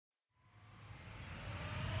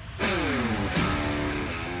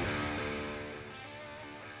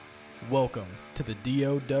Welcome to the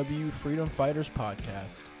DOW Freedom Fighters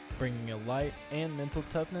Podcast, bringing a light and mental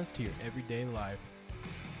toughness to your everyday life.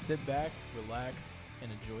 Sit back, relax,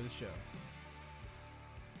 and enjoy the show.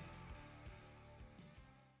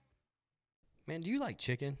 Man, do you like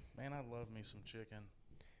chicken? Man, I love me some chicken.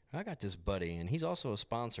 I got this buddy, and he's also a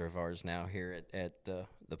sponsor of ours now here at the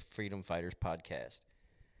Freedom Fighters Podcast.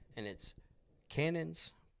 And it's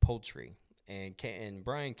Cannon's Poultry. And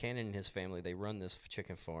Brian Cannon and his family, they run this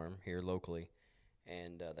chicken farm here locally,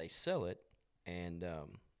 and they sell it, and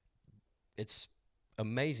it's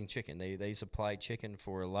amazing chicken. They supply chicken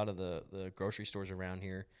for a lot of the grocery stores around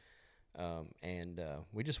here, and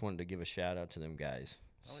we just wanted to give a shout-out to them guys.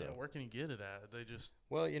 Oh, yeah, where can you get it at? They just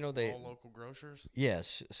all local grocers?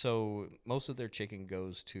 Yes, so most of their chicken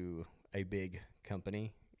goes to a big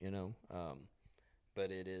company,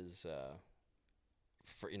 but it is a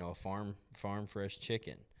farm fresh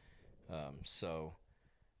chicken. So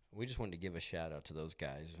we just wanted to give a shout out to those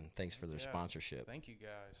guys, and thanks for their sponsorship. Thank you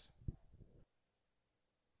guys.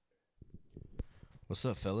 What's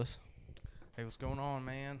up, fellas? Hey, what's going on,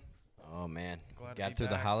 man? Oh man, Glad to got be through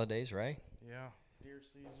back. the holidays, right? Yeah, deer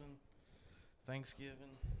season,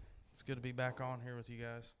 Thanksgiving. It's good to be back on here with you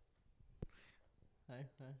guys. Hey,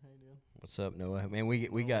 how you doing? What's up, Noah? Man,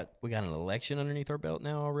 we got an election underneath our belt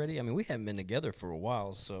now already. I mean, we haven't been together for a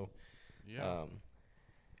while, so Yeah.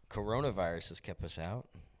 Coronavirus has kept us out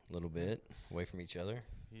a little bit, away from each other.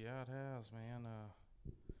 Yeah, it has, man.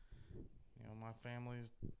 My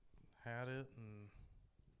family's had it, and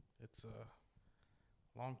it's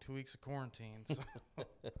a long 2 weeks of quarantine. So.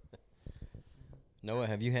 Noah,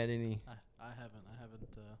 have you had any? I haven't.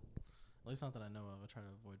 At least not that I know of. I try to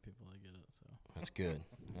avoid people that get it. So That's good.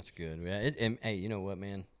 That's good. Yeah, and hey, you know what,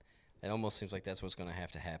 man? It almost seems like that's what's going to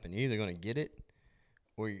have to happen. You're either going to get it,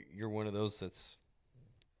 or you're one of those that's,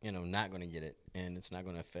 not going to get it, and it's not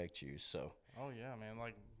going to affect you. So. Oh yeah, man.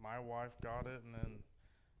 Like my wife got it, and then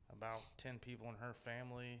about 10 people in her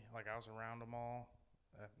family. Like I was around them all.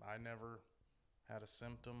 I never had a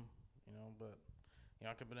symptom, but.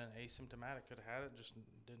 I could have been asymptomatic, could have had it, just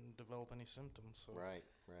didn't develop any symptoms. So Right.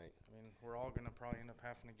 I mean, we're all going to probably end up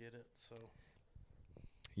having to get it. So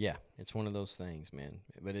Yeah, it's one of those things, man.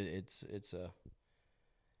 But it's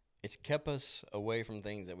kept us away from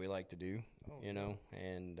things that we like to do,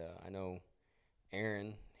 And I know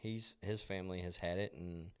Aaron, his family has had it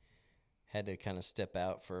and had to kind of step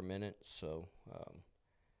out for a minute. So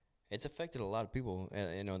it's affected a lot of people,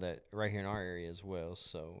 that right here in our area as well.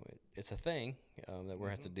 So it's a thing that we'll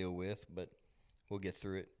have to deal with, but we'll get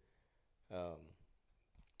through it.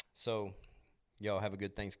 So y'all have a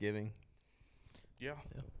good Thanksgiving. yeah.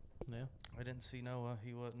 yeah. I didn't see Noah.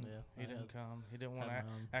 He wasn't. Yeah, he didn't come. He didn't want to.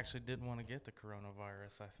 Actually, didn't want to get the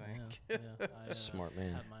coronavirus. I think. Yeah. I Smart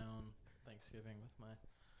man. had my own Thanksgiving with my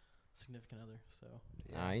significant other. So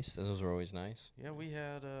Nice. Those are always nice. Yeah, we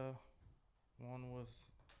had one with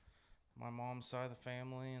my mom's side of the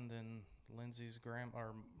family, and then Lindsay's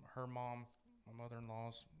her mom, my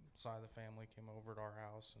mother-in-law's side of the family came over to our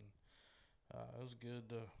house, and it was good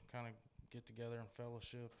to kind of get together and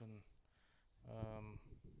fellowship and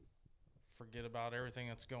forget about everything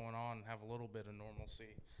that's going on and have a little bit of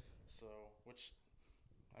normalcy. So,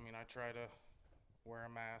 I try to wear a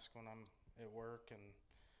mask when I'm at work and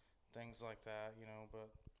things like that, but.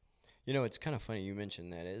 It's kind of funny you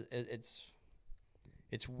mentioned that.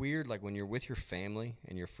 It's weird, like when you're with your family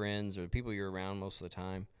and your friends or the people you're around most of the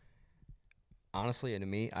time. Honestly, and to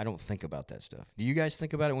me, I don't think about that stuff. Do you guys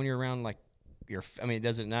think about it when you're around, like,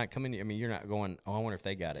 does it not come in? I mean, you're not going, oh, I wonder if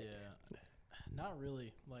they got it. Yeah, not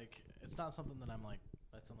really. Like, it's not something that I'm, like,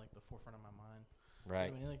 that's in, like, the forefront of my mind.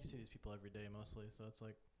 Right. You see these people every day mostly, so it's,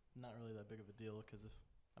 like, not really that big of a deal because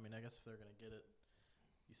I guess if they're going to get it,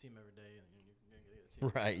 you see them every day and you're going to get it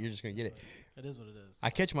too. Right, you're just going to get it. It is what it is. I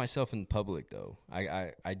catch myself in public, though.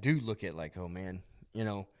 I do look at, like, oh, man,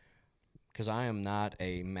 because I am not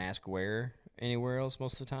a mask wearer anywhere else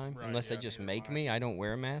most of the time. Right, unless they just make me. I don't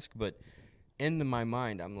wear a mask. But into my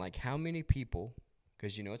mind, I'm like, how many people,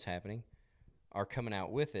 because it's happening, are coming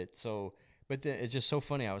out with it? So, but then it's just so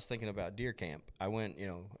funny. I was thinking about deer camp. I went,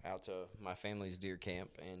 out to my family's deer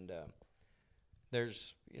camp, and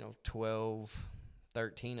there's, 12,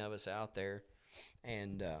 13 of us out there.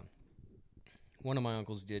 And one of my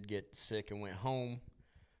uncles did get sick and went home,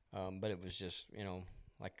 but it was just,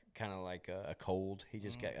 kind of like a cold. He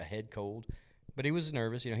just got a head cold. But he was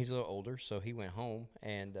nervous. He's a little older, so he went home.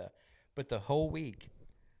 And but the whole week,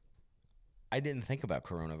 I didn't think about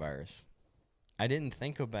coronavirus. I didn't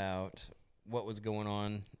think about what was going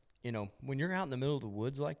on. When you're out in the middle of the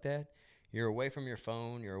woods like that, you're away from your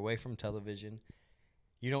phone, you're away from television.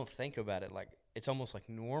 You don't think about it like it's almost like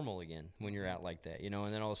normal again when you're out like that, you know.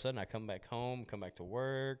 And then all of a sudden, I come back home, come back to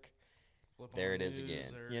work. Flip on There the it is news,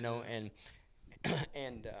 again, there you it know. is.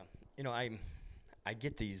 And you know, I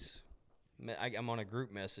get these. I'm on a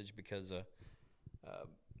group message because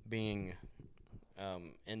being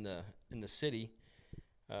in the city,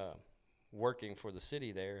 working for the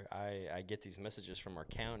city there, I get these messages from our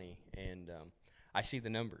county, and I see the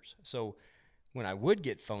numbers. So when I would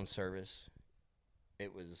get phone service,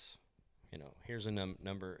 it was, you know, here's a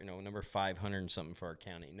number, you know, number 500 and something for our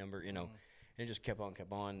county number, you know, and it just kept on,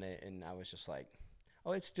 and I was just like,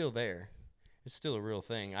 oh, it's still there. It's still a real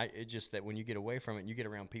thing. It's just that when you get away from it and you get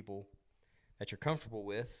around people that you're comfortable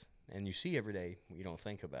with and you see every day, you don't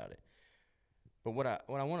think about it. But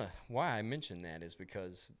why I mention that is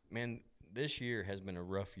because, man, this year has been a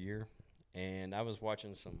rough year, and I was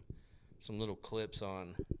watching some little clips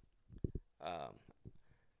on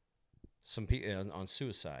some people on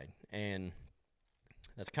suicide, and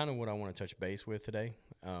that's kind of what I want to touch base with today,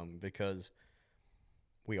 because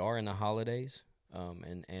we are in the holidays,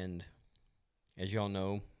 and as y'all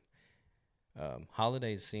know,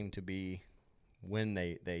 holidays seem to be when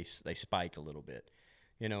they spike a little bit,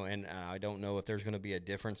 you know. And I don't know if there's going to be a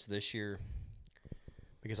difference this year,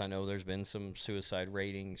 because I know there's been some suicide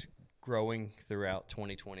ratings growing throughout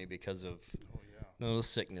 2020 because of the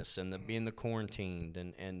sickness and being quarantined,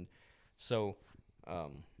 and so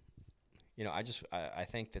you know, I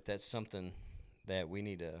think that's something that we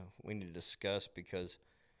need to discuss, because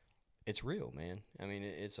it's real, man. I mean,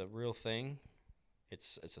 it's a real thing.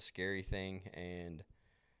 It's a scary thing, and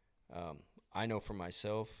I know for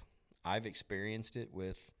myself, I've experienced it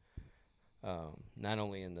with not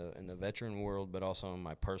only in the veteran world, but also in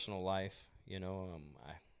my personal life. You know,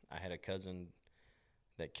 I had a cousin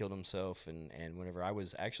that killed himself, and whenever I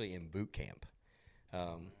was actually in boot camp,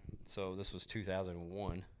 so this was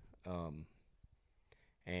 2001,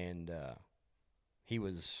 and he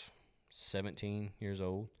was 17 years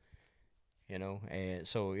old. You know, and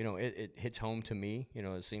so, you know, it hits home to me. You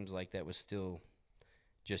know, it seems like that was still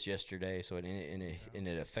just yesterday. So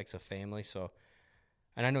it affects a family. So,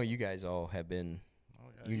 and I know you guys all have been,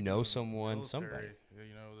 you know, someone, somebody.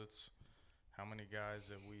 You know, that's how many guys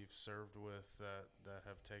that we've served with that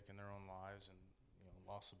have taken their own lives and, you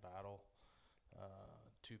know, lost a battle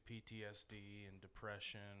to PTSD and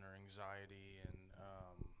depression or anxiety, and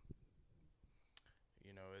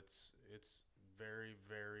you know, it's very,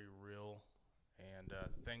 very real. And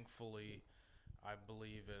thankfully, I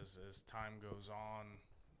believe as time goes on,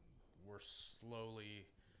 we're slowly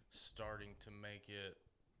starting to make it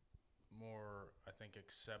more, I think,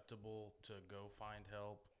 acceptable to go find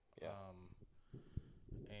help. Yeah.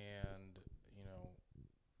 And, you know,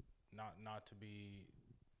 not to be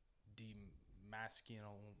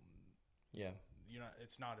demasculine. Yeah. You know,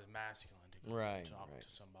 it's not as masculine to go talk to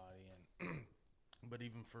somebody, and but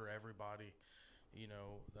even for everybody, you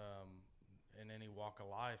know, in any walk of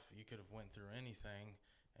life, you could have went through anything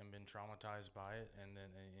and been traumatized by it, and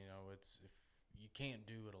then you know, it's, if you can't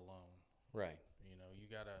do it alone, Right. you know, you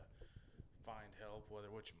gotta find help.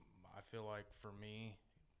 Which I feel like for me,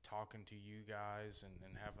 talking to you guys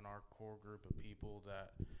and having our core group of people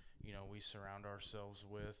that, you know, we surround ourselves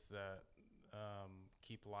with that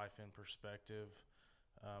keep life in perspective,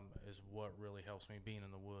 is what really helps me. Being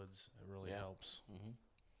in the woods, it really helps. Mm-hmm.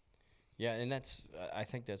 Yeah, and that's I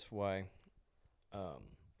think that's why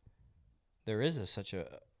there is such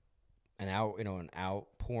an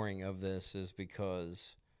outpouring of this, is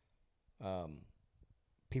because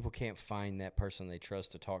people can't find that person they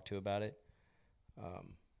trust to talk to about it,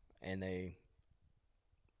 and they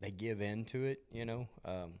give in to it, you know.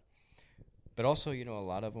 But also, you know, a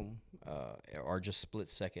lot of them are just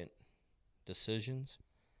split-second decisions.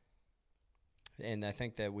 And I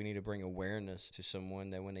think that we need to bring awareness to someone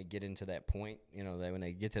that when they get into that point, you know, that when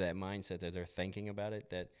they get to that mindset that they're thinking about it,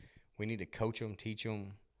 that we need to coach them, teach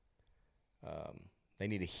them. They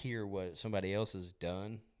need to hear what somebody else has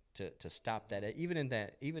done to stop that. Even in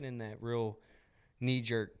that real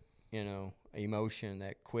knee-jerk, you know, emotion,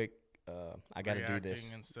 that quick, I got to do this.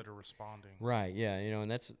 Reacting instead of responding. Right, yeah, you know, and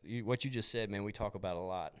that's what you just said, man, we talk about a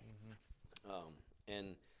lot.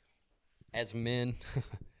 And as men,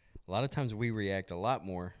 a lot of times we react a lot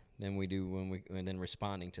more than we do when then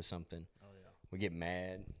responding to something. Oh, yeah. We get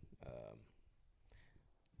mad.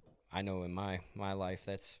 I know in my life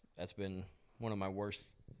that's been one of my worst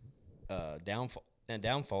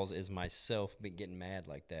downfalls is myself getting mad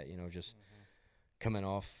like that, you know, just coming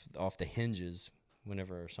off the hinges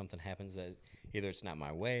whenever something happens that either it's not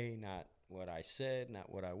my way, not what I said,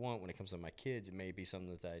 not what I want. When it comes to my kids, it may be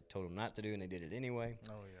something that I told them not to do and they did it anyway.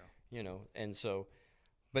 Oh, yeah. You know, and so,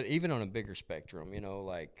 But even on a bigger spectrum, you know,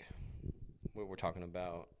 like what we're talking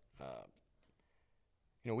about,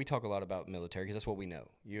 you know, we talk a lot about military because that's what we know.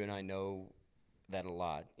 You and I know that a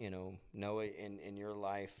lot. You know, Noah, in your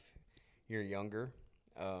life, you're younger.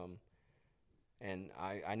 And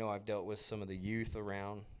I know I've dealt with some of the youth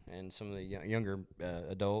around and some of the younger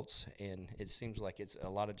adults, and it seems like it's a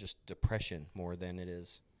lot of just depression more than it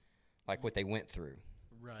is like what they went through.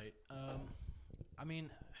 Right. I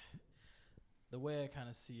mean, the way I kind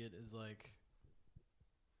of see it is like,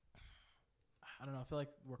 I don't know. I feel like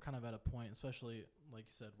we're kind of at a point, especially like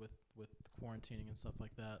you said, with quarantining and stuff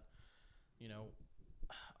like that. You know,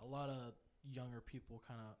 a lot of younger people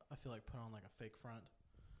kind of, I feel like, put on like a fake front,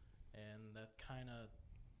 and that kind of,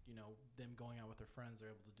 you know, them going out with their friends, they're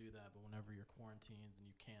able to do that. But whenever you're quarantined and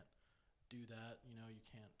you can't do that, you know, you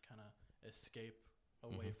can't kind of escape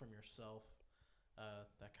away from yourself.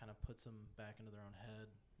 That kind of puts them back into their own head,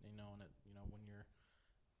 you know, and it, you know, when you're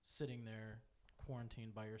sitting there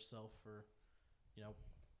quarantined by yourself for, you know,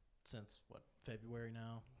 since what, February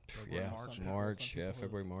now? March,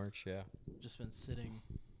 February, March, just been sitting,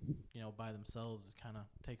 you know, by themselves. It kind of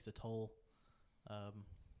takes a toll. I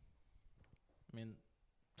mean,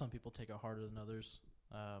 some people take it harder than others.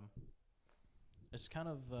 It's kind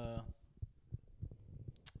of, I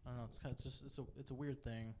don't know. It's a weird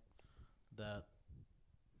thing that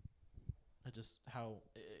it just how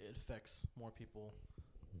it affects more people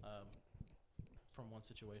from one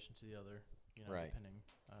situation to the other. You know, right. Depending.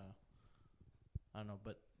 I don't know,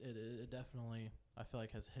 but it definitely, I feel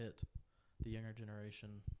like, has hit the younger generation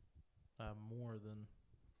more than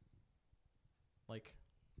like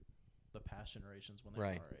the past generations when they were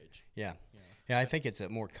our age. Yeah. You know? Yeah, I think it's a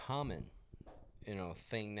more common, you know,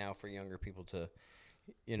 thing now for younger people to,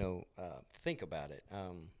 you know, think about it.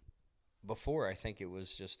 Before, I think it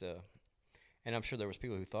was just and I'm sure there was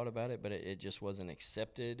people who thought about it, but it just wasn't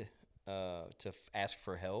accepted to ask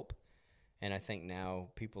for help. And I think now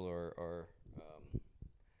people are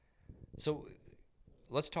so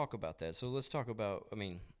let's talk about that. So let's talk about, I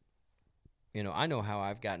mean, you know, I know how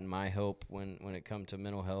I've gotten my help when it comes to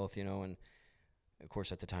mental health, you know, and of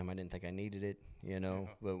course at the time I didn't think I needed it, you know,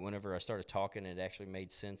 but whenever I started talking, it actually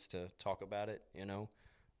made sense to talk about it, you know.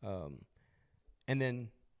 And then,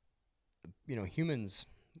 you know, humans,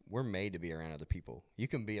 we're made to be around other people. You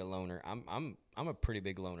can be a loner. I'm a pretty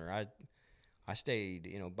big loner. I stayed,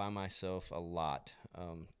 you know, by myself a lot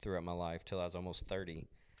throughout my life till I was almost 30.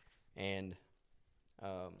 And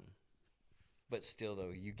but still,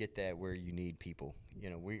 though, you get that where you need people. You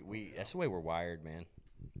know, we that's the way we're wired, man.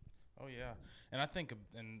 Oh, yeah. And I think,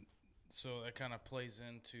 and so that kind of plays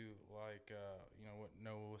into, like, you know, what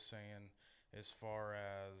Noah was saying as far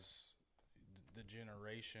as the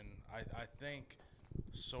generation. I think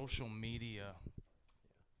social media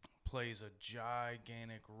plays a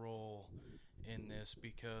gigantic role in this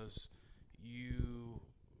because you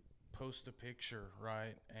post a picture,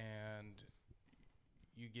 right, and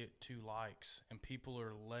you get 2 likes, and people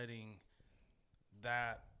are letting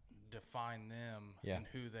that define them and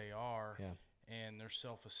who they are and their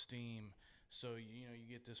self-esteem. So, you know, you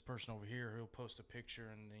get this person over here who'll post a picture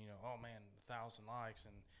and, you know, oh, man, 1,000 likes,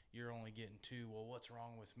 and you're only getting 2. Well, what's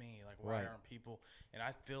wrong with me? Like, why aren't people? And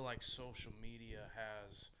I feel like social media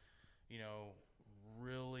has, you know,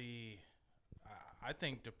 really, I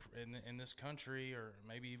think in this country or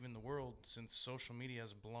maybe even the world, since social media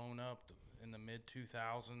has blown up in the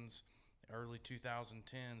mid-2000s, early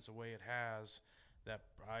 2010s, the way it has, that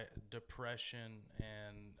depression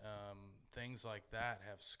and things like that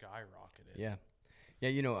have skyrocketed. Yeah. Yeah,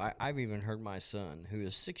 you know, I've even heard my son, who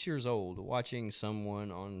is 6 years old, watching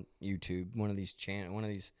someone on YouTube, one of these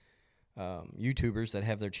YouTubers that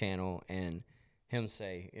have their channel, and him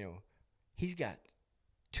say, you know, he's got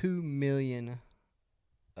 2 million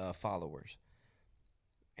followers.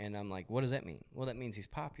 And I'm like, what does that mean? Well, that means he's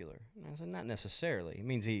popular. And I said, not necessarily. It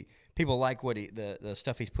means people like what the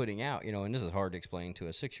stuff he's putting out, you know, and this is hard to explain to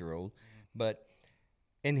a 6-year-old. Mm-hmm. But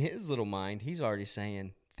in his little mind, he's already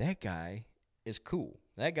saying, that guy is cool.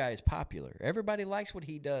 That guy is popular. Everybody likes what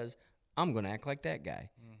he does. I'm going to act like that guy.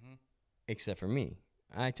 Mm-hmm. Except for me.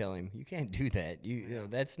 I tell him, you can't do that. You know,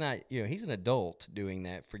 that's not, you know, he's an adult doing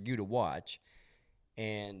that for you to watch.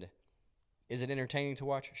 And is it entertaining to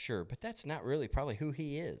watch? Sure, but that's not really probably who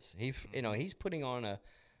he is. You know, he's putting on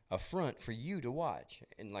a front for you to watch.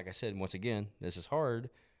 And like I said, once again, this is hard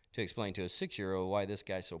to explain to a 6-year-old why this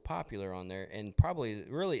guy's so popular on there, and probably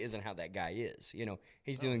really isn't how that guy is. You know,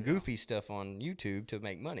 he's doing goofy stuff on YouTube to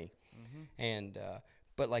make money. Mm-hmm. And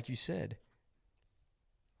but like you said,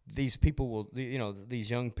 these people will, you know,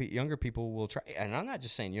 these younger people will try. And I'm not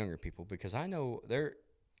just saying younger people, because I know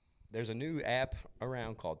there's a new app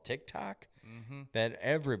around called TikTok Mm-hmm. that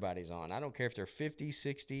everybody's on. I don't care if they're 50,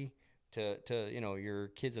 60 to your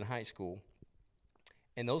kids in high school.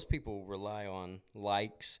 And those people rely on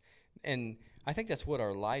likes. And I think that's what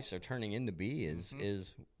our lives are turning into be is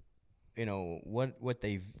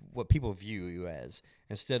what people view you as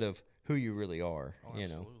instead of who you really are, Oh,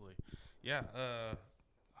 absolutely. Yeah,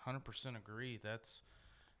 100% agree. That's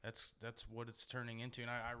what it's turning into. And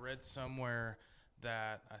I read somewhere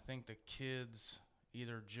that I think the kids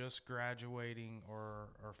either just graduating or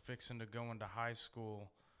fixing to go into high school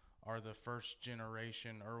are the first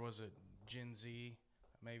generation, or was it Gen Z?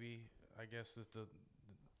 Maybe, I guess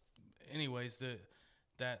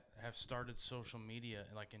that have started social media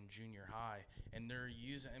like in junior high, and they're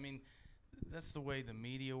using. I mean, that's the way the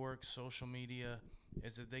media works. Social media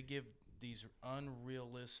is that they give these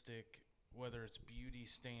unrealistic, whether it's beauty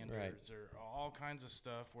standards or all kinds of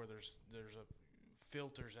stuff, where there's a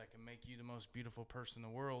filters that can make you the most beautiful person in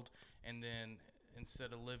the world, and then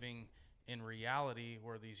instead of living in reality,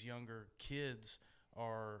 where these younger kids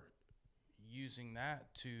are using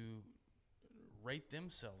that to rate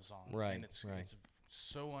themselves on, Right, and it's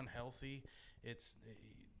so unhealthy. It's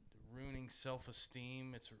ruining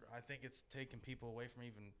self-esteem. I think it's taking people away from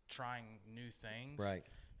even trying new things. Right.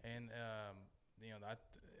 And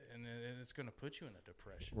it's going to put you in a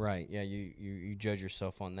depression. Right. Yeah, you judge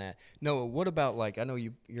yourself on that. No, what about, like, I know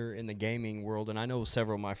you're in the gaming world, and I know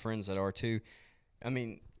several of my friends that are too. I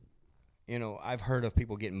mean, I've heard of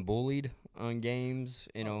people getting bullied on games,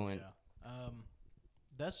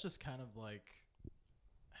 that's just kind of like,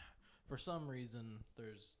 for some reason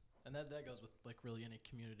there's, and that goes with like really any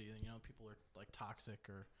community, people are like toxic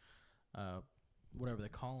or whatever they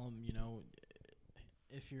call them,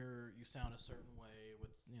 if you sound a certain way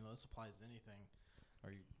with, this applies to anything,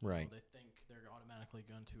 or they think they're automatically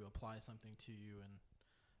going to apply something to you and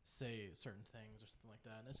say certain things or something like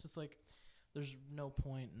that. And it's just like, there's no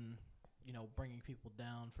point in, bringing people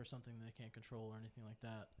down for something they can't control or anything like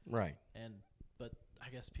that. Right. But I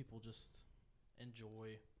guess people just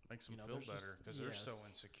enjoy. Makes them feel better because they're so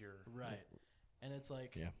insecure. Right. And it's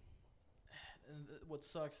like, yeah. And what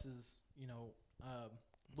sucks is,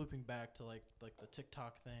 looping back to like the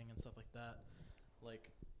TikTok thing and stuff like that,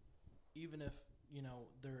 like, even if,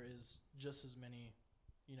 there is just as many,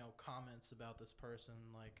 comments about this person,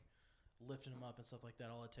 like lifting them up and stuff like that,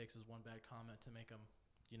 all it takes is one bad comment to make them,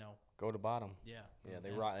 go to bottom. Yeah. Yeah, they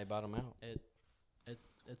bottom out.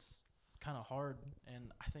 It's kind of hard,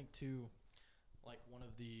 and I think too, like one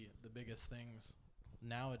of the biggest things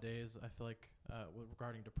nowadays, I feel like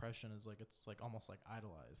regarding depression is like it's like almost like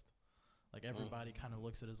idolized. Like everybody kind of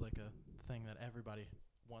looks at it as like a thing that everybody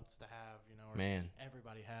wants to have, or Man.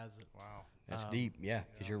 everybody has it. Wow, that's deep. Yeah,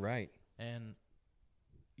 because you're right. And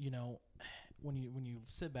when you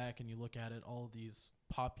sit back and you look at it, all of these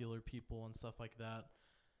popular people and stuff like that,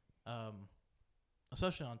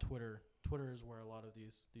 especially on Twitter. Twitter is where a lot of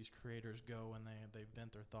these creators go and they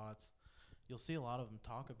vent their thoughts. You'll see a lot of them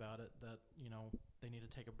talk about it, that they need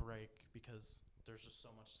to take a break because there's just so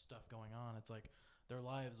much stuff going on. It's like their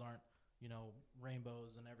lives aren't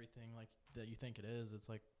rainbows and everything like that you think it is. It's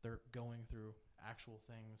like they're going through actual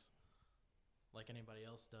things like anybody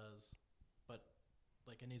else does, but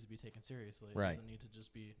like it needs to be taken seriously. It doesn't need to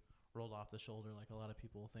just be rolled off the shoulder like a lot of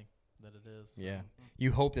people think that it is. So. Yeah.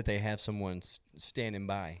 You hope that they have someone standing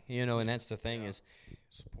by, and that's the thing is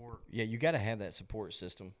support. Yeah, you got to have that support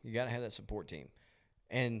system. You got to have that support team.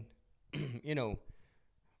 And,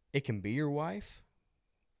 it can be your wife.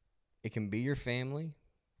 It can be your family.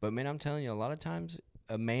 But, man, I'm telling you, a lot of times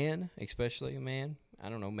a man, especially a man, I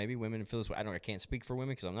don't know, maybe women feel this way. I can't speak for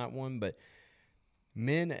women because I'm not one, but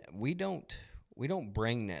men, we don't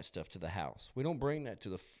bring that stuff to the house. We don't bring that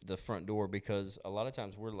to the front door because a lot of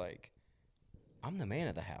times we're like, I'm the man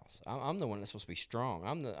of the house. I'm the one that's supposed to be strong.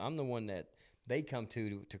 I'm the one that they come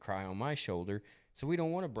to cry on my shoulder. So we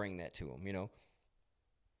don't want to bring that to them,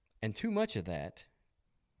 And too much of that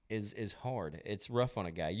is hard. It's rough on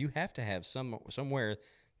a guy. You have to have somewhere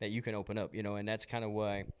that you can open up, and that's kind of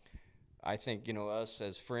why I think, us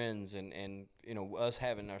as friends and us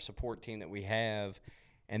having our support team that we have.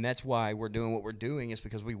 And that's why we're doing what we're doing, is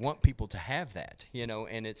because we want people to have that,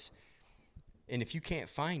 and if you can't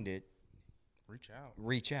find it,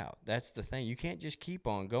 reach out. That's the thing. You can't just keep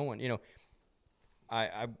on going.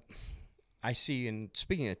 I see, and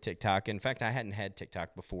speaking of TikTok, in fact, I hadn't had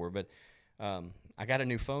TikTok before, but I got a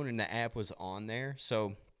new phone and the app was on there.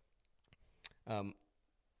 So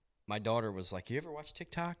my daughter was like, you ever watch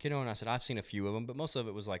TikTok? And I said, I've seen a few of them, but most of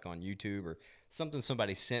it was like on YouTube or something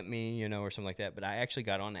somebody sent me, or something like that. But I actually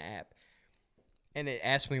got on the app. and it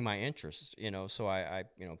asked me my interests, you know, so I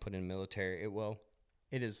put in military.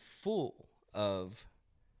 It is full of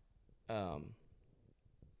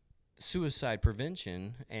suicide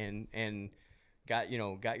prevention and got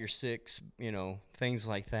your six, things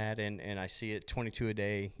like that, and I see it 22 a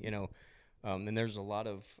day, and there's a lot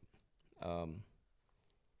of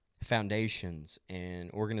foundations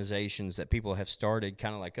and organizations that people have started,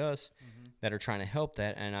 kind of like us, that are trying to help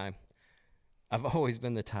that. And I've always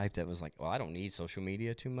been the type that was like, well, I don't need social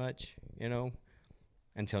media too much,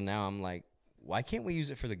 until now I'm like, why can't we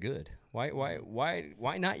use it for the good?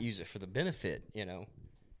 Why not use it for the benefit,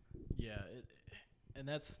 Yeah, and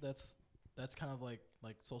that's kind of like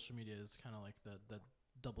social media is kind of like the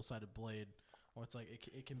double-sided blade, where it's like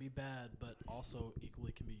it can be bad, but also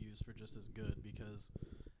equally can be used for just as good, because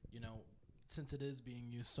since it is being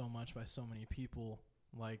used so much by so many people,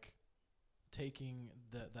 like taking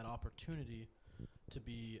that opportunity to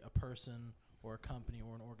be a person or a company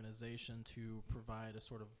or an organization to provide a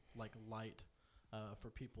sort of like light for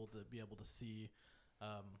people to be able to see,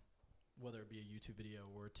 whether it be a YouTube video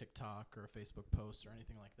or a TikTok or a Facebook post or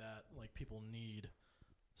anything like that. Like, people need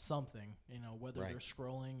something, whether Right. they're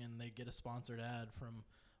scrolling and they get a sponsored ad from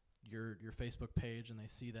your Facebook page and they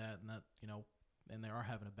see that, and that, and they are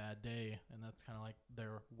having a bad day, and that's kind of like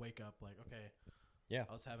their wake up, like, okay, Yeah.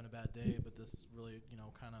 I was having a bad day, but this really,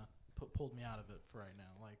 kind of pulled me out of it for right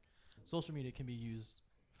now. Like, social media can be used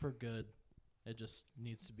for good. It just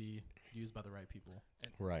needs to be used by the right people.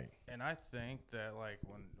 Right. And I think that, like,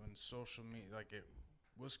 when social media, like, it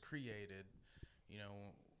was created,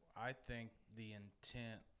 I think the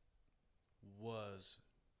intent was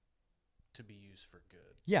to be used for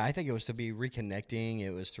good. Yeah, I think it was to be reconnecting.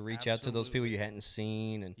 It was to reach out to those people Absolutely. you hadn't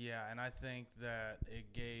seen, and Yeah, and I think that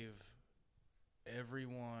it gave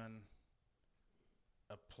everyone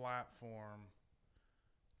a platform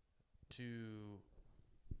to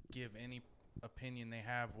give any opinion they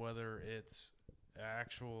have, whether it's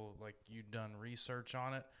actual, like, you've done research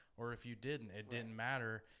on it, or if you didn't, it didn't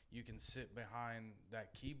matter. You can sit behind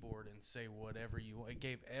that keyboard and say whatever you want. It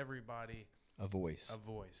gave everybody a voice. a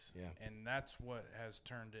voice. Yeah. And that's what has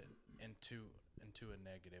turned it into a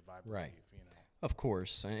negative, I believe, Right. Of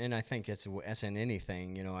course, and I think that's in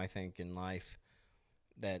anything, I think in life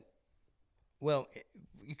that, well,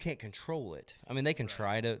 you can't control it. I mean, they can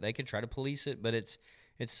try to police it, but it's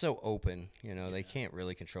so open, they can't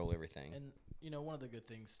really control everything. And one of the good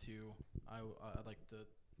things too, I like to,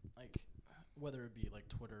 like, whether it be like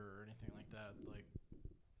Twitter or anything like that, like,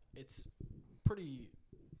 it's pretty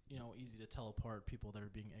easy to tell apart people that are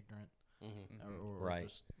being ignorant, or Right.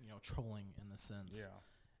 just trolling in the sense. Yeah.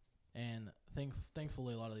 And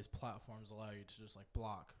thankfully, a lot of these platforms allow you to just like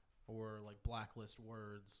block or like blacklist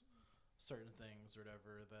words, certain things or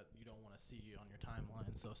whatever that you don't want to see on your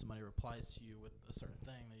timeline. So if somebody replies to you with a certain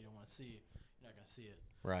thing that you don't want to see, you're not going to see it.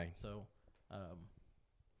 Right. So,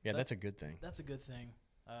 Yeah, that's a good thing. That's a good thing.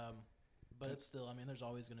 But it's still, I mean, there's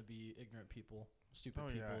always going to be ignorant people, stupid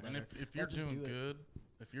people. Yeah. that And are- if you're that just doing do it. good,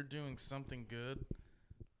 if you're doing something good,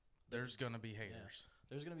 there's gonna be haters.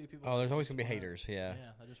 There's going to be people. Oh, that there's always just gonna be wanna- haters. Yeah.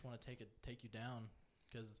 Yeah, I just want to take you down,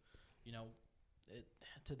 because, it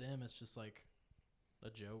to them it's just like a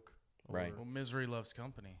joke. Right. Well, misery loves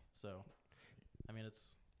company. So, I mean,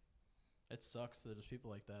 it sucks that there's people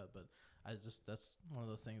like that, but that's one of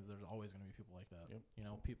those things. There's always going to be people like that.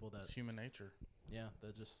 Yep. People that It's human nature.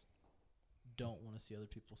 that just don't want to see other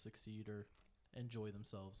people succeed or enjoy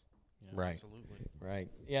themselves. Right. Absolutely. Right.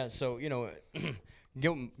 Yeah. So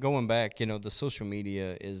going back, the social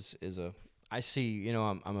media is a. I see.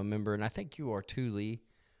 I'm a member, and I think you are too, Lee.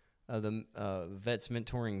 The vets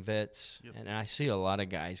mentoring vets, Yep. and I see a lot of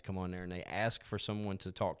guys come on there and they ask for someone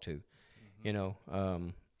to talk to, and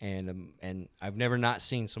I've never not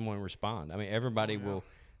seen someone respond. I mean, everybody will,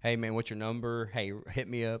 hey man, what's your number? Hey, hit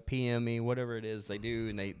me up, PM me, whatever it is they do,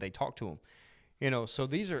 and they talk to them. So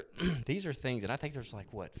these are these are things, and I think there's like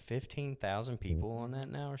 15,000 people on that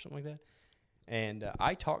now or something like that. And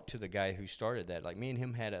I talked to the guy who started that. Like, me and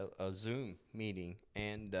him had a Zoom meeting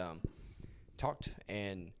and talked,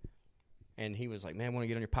 and he was like, man, I want to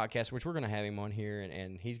get on your podcast, which we're going to have him on here.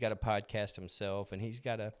 And he's got a podcast himself, and he's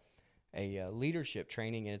got a leadership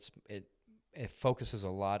training, and it focuses a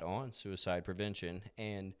lot on suicide prevention.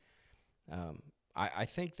 And I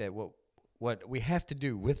think that what we have to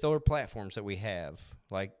do with our platforms that we have,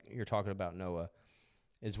 like you're talking about, Noah,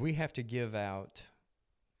 is we have to give out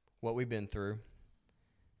what we've been through,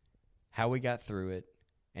 how we got through it,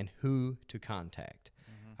 and who to contact.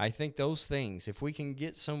 I think those things, if we can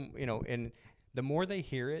get some, and the more they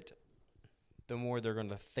hear it, the more they're going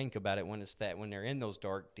to think about it when they're in those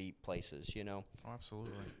dark, deep places, Oh,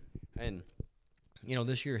 absolutely. And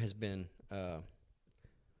this year has been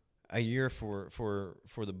a year for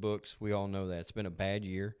the books. We all know that it's been a bad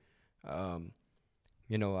year.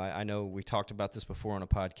 I know we talked about this before on a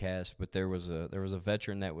podcast, but there was a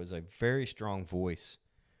veteran that was a very strong voice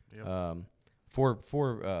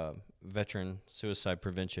for veteran suicide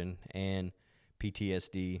prevention and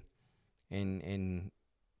PTSD, and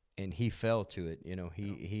he fell to it.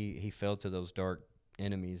 He fell to those dark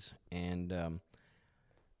enemies, and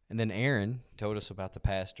then Aaron told us about the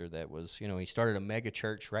pastor that was, he started a mega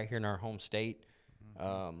church right here in our home state.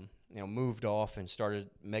 Moved off and started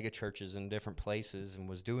mega churches in different places and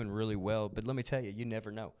was doing really well. But let me tell you, you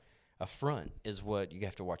never know. A front is what you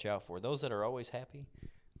have to watch out for. Those that are always happy,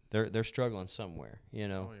 they're struggling somewhere,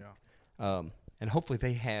 Oh, yeah. And hopefully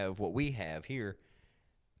they have what we have here,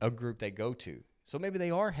 a group they go to. So maybe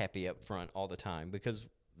they are happy up front all the time because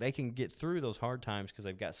they can get through those hard times because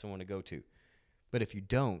they've got someone to go to. But if you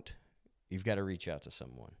don't, you've got to reach out to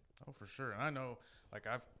someone. Oh, for sure. And I know, like,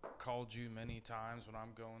 I've called you many times when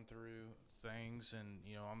I'm going through things, and,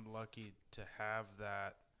 I'm lucky to have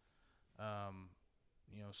that,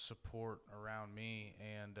 support around me.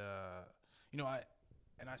 And, I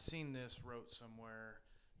seen this wrote somewhere,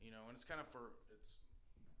 and it's it's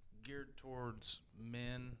geared towards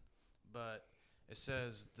men, but it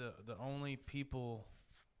says the only people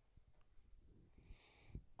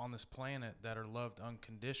on this planet that are loved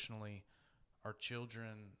unconditionally are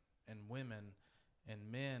children and women,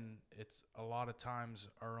 and men, it's a lot of times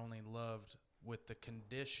are only loved with the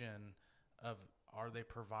condition of, are they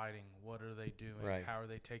providing? What are they doing? Right. How are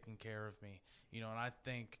they taking care of me? And I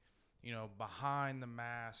think, behind the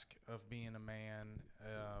mask of being a man,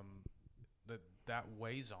 that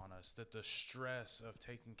weighs on us, that the stress of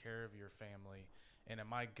taking care of your family, and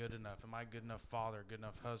am I good enough? Am I good enough father, good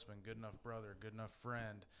enough husband, good enough brother, good enough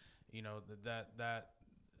friend?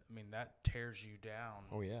 That tears you down.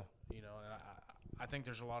 Oh, yeah. And I think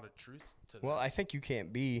there's a lot of truth to that. Well, I think you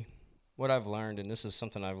can't be what I've learned, and this is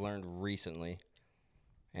something I've learned recently,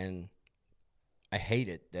 and I hate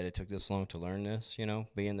it that it took this long to learn this,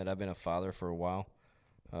 being that I've been a father for a while,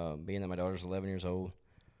 being that my daughter's 11 years old,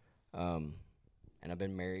 and I've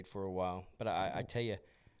been married for a while. But I tell you,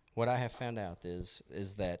 what I have found out is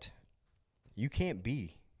that you can't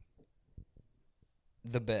be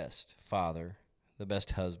the best father, the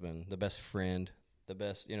best husband, the best friend, the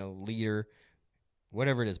best, leader,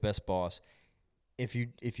 whatever it is, best boss, if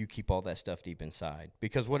you keep all that stuff deep inside.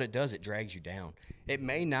 Because what it does, it drags you down. It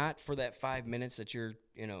may not for that 5 minutes that you're,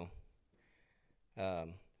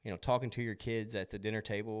 talking to your kids at the dinner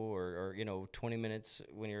table, or 20 minutes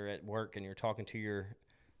when you're at work and you're talking to your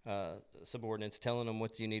subordinates, telling them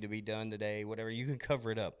what you need to be done today, whatever. You can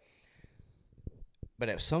cover it up. But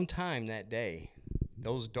at some time that day,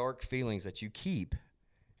 those dark feelings that you keep,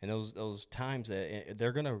 and those times that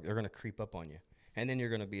they're gonna creep up on you, and then you're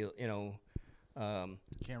gonna be, you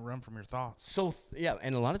can't run from your thoughts. So yeah,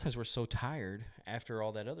 and a lot of times we're so tired after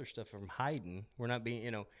all that other stuff from hiding. We're not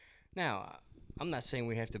being, Now, I'm not saying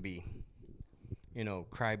we have to be,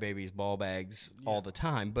 crybabies, ball bags all the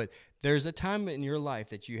time, but there's a time in your life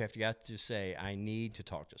that you have got to say, I need to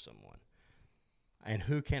talk to someone, and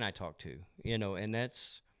who can I talk to? And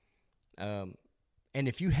that's. And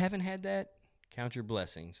if you haven't had that, count your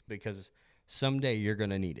blessings, because someday you're going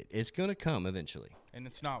to need it. It's going to come eventually. And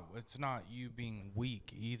it's not you being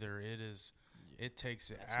weak either. It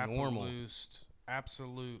takes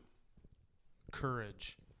absolute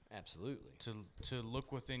courage. Absolutely. To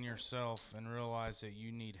look within yourself and realize that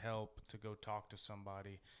you need help, to go talk to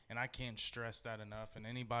somebody. And I can't stress that enough. And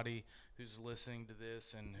anybody who's listening to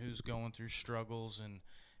this and who's going through struggles and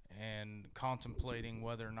contemplating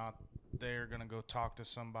whether or not they're going to go talk to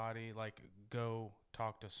somebody, like, go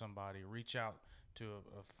talk to somebody. Reach out to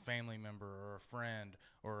a family member or a friend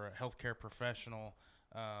or a healthcare professional.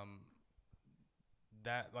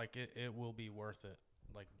 It will be worth it.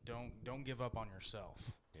 Like, don't give up on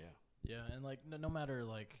yourself. Yeah, and like no matter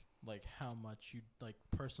like how much you like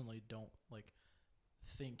personally don't like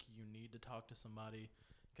think you need to talk to somebody,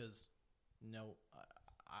 because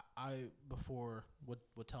I before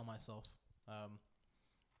would tell myself,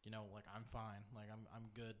 like, I'm fine, like I'm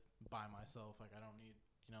good by myself, like I don't need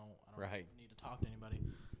need to talk to anybody.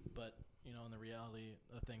 But in the reality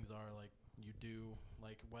of things are, like, you do,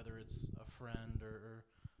 like, whether it's a friend or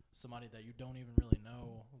somebody that you don't even really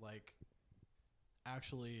know, like,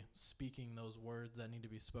 actually speaking those words that need to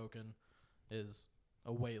be spoken is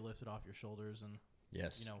a weight lifted off your shoulders, and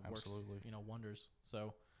yes, works absolutely. Wonders.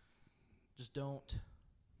 So just don't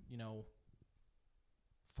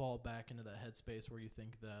fall back into that headspace where you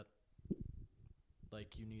think that,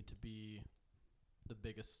 like, you need to be the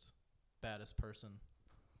biggest baddest person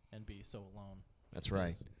and be so alone. That's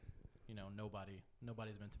right. Because, you know,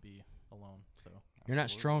 nobody's meant to be alone. So You're not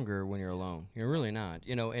stronger when you're alone. You're really not.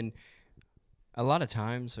 You know, and a lot of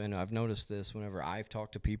times, and I've noticed this whenever I've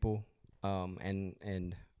talked to people,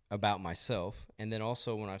 and about myself, and then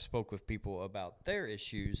also when I've spoke with people about their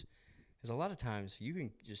issues, is a lot of times you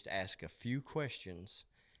can just ask a few questions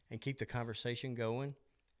and keep the conversation going,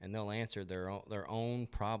 and they'll answer their own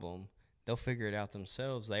problem. They'll figure it out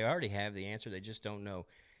themselves. They already have the answer. They just don't know.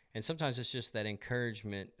 And sometimes it's just that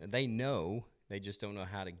encouragement. They know, they just don't know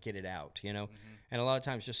how to get it out, you know? Mm-hmm. And a lot of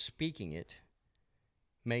times just speaking it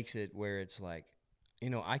makes it where it's like, you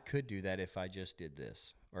know, I could do that if I just did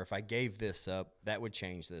this. Or if I gave this up, that would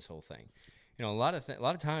change this whole thing. You know, a lot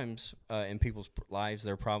of times in people's lives,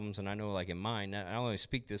 their problems, and I know like in mine, I only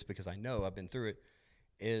speak this because I know I've been through it,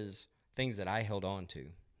 is things that I held on to,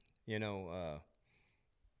 you know,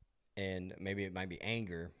 and maybe it might be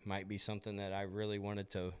anger, might be something that I really wanted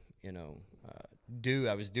to, you know, do.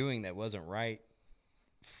 I was doing that wasn't right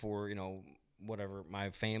for, you know, whatever,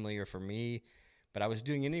 my family or for me, but I was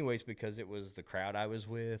doing it anyways because it was the crowd I was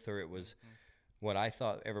with, or it was what I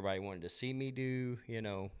thought everybody wanted to see me do, you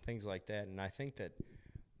know, things like that. And I think that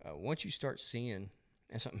once you start seeing,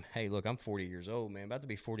 and something, hey, look, I'm 40 years old, man, about to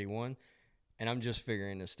be 41, and I'm just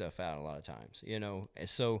figuring this stuff out a lot of times, you know. And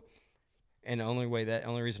so, and the only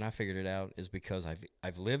reason I figured it out is because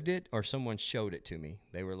I've lived it, or someone showed it to me.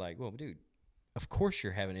 They were like, well, dude, of course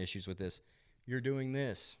you're having issues with this. You're doing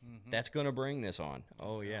this. Mm-hmm. That's going to bring this on.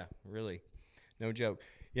 Oh, yeah, really. No joke.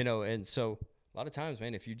 You know, and so a lot of times,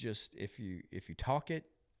 man, if you talk it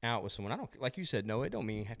out with someone, I don't, like you said, no, it don't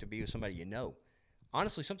mean you have to be with somebody you know.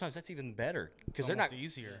 Honestly, sometimes that's even better because they're not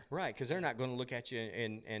easier, right? Because they're not going to look at you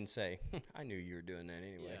and say, "I knew you were doing that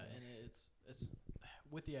anyway." Yeah, and it's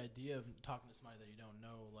with the idea of talking to somebody that you don't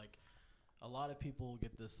know. Like, a lot of people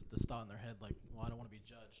get this thought in their head, like, "Well, I don't want to be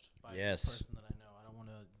judged by Yes. this person that I know. I don't want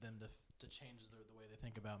them to change the way they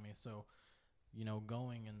think about me." So, you know,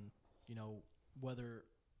 going and, you know, whether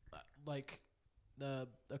like a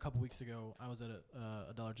couple weeks ago, I was at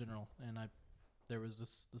a Dollar General, and there was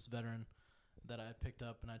this veteran that I had picked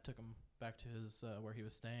up, and I took him back to his where he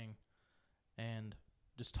was staying, and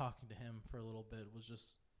just talking to him for a little bit was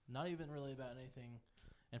just not even really about anything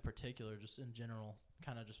in particular, just in general,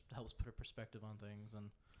 kind of just helps put a perspective on things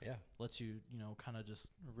and Yeah. lets you, you know, kind of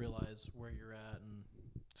just realize where you're at, and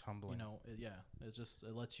it's humbling. you know,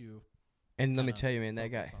 it lets you. And let me kinda tell you, man, that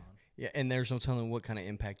guy. focus on. Yeah, and there's no telling what kind of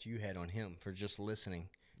impact you had on him for just listening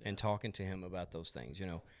and Yeah. talking to him about those things, you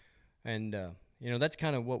know. And you know, that's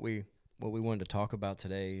kind of what we wanted to talk about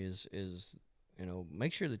today is you know,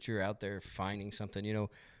 make sure that you're out there finding something. You know,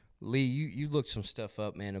 Lee, you looked some stuff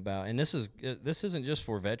up, man, about, and this isn't just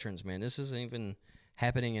for veterans, man. This isn't even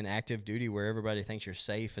happening in active duty where everybody thinks you're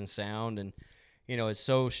safe and sound, and you know, it's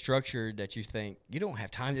so structured that you think you don't have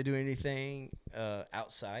time to do anything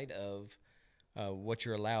outside of what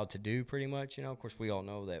you're allowed to do, pretty much. You know, of course, we all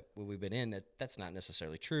know that when we've been in that's not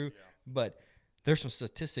necessarily true, but there's some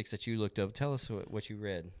statistics that you looked up. Tell us what you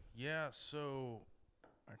read. Yeah, so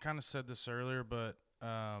I kind of said this earlier, but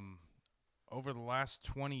over the last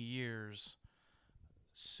 20 years,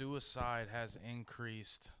 suicide has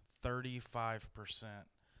increased 35%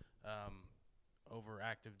 over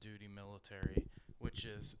active duty military, which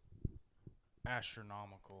is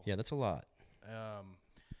astronomical. Yeah, that's a lot.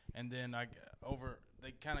 And then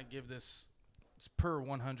they kind of give this, it's per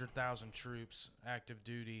 100,000 troops active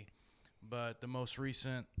duty, but the most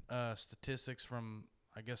recent statistics from,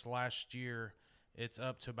 I guess, last year, it's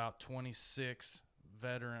up to about 26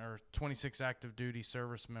 active duty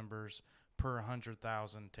service members per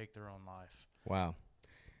 100,000 take their own life. Wow.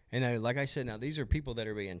 And like I said, now these are people that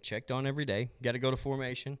are being checked on every day. Got to go to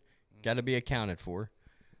formation. Got to be accounted for.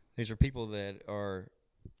 These are people that are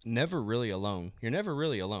never really alone. You're never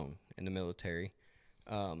really alone in the military.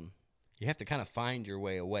 You have to kind of find your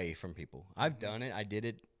way away from people. I've done it. I did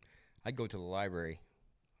it. I'd go to the library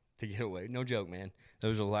to get away. No joke, man. There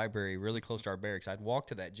was a library really close to our barracks. I'd walk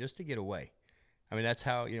to that just to get away. I mean, that's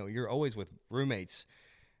how, you know, you're always with roommates.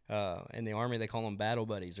 In the Army, they call them battle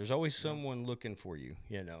buddies. There's always someone looking for you,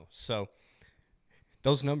 you know. So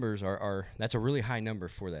those numbers are that's a really high number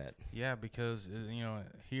for that. Yeah, because, you know,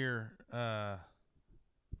 here,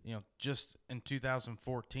 you know, just in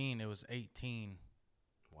 2014, it was 18.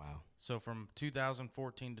 Wow. So from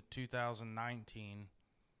 2014 to 2019,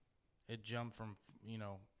 it jumped from, you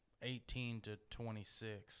know, 18 to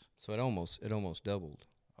 26. So it almost doubled.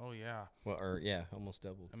 Oh yeah. Well, almost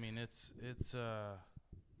doubled. I mean, it's a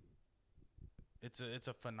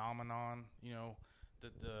phenomenon, you know,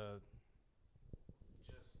 the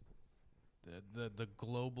just the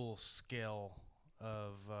global scale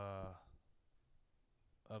of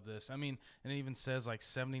this. I mean, and it even says like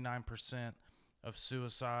 79% of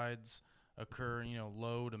suicides occur,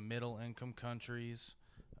 low to middle income countries,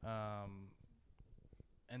 and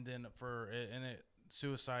then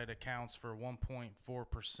suicide accounts for 1.4%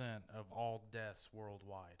 of all deaths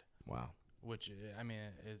worldwide. Wow. Which, I mean,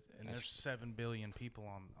 there's 7 billion people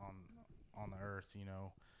on the earth.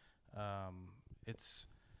 It's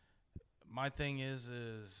my thing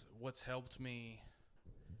is what's helped me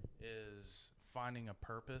is finding a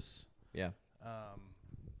purpose. Yeah.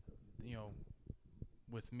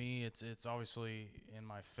 With me, it's obviously in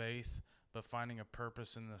my faith, but finding a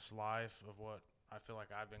purpose in this life of what I feel like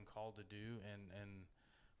I've been called to do, and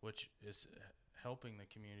which is helping the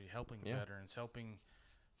community, helping veterans, helping,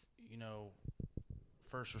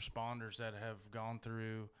 first responders that have gone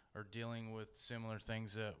through or dealing with similar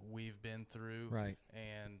things that we've been through, Right.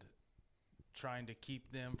 and trying to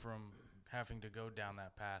keep them from having to go down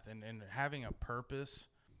that path, and having a purpose.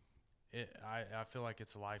 I feel like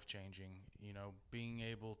it's life-changing, being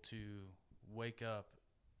able to wake up,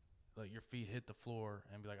 let your feet hit the floor,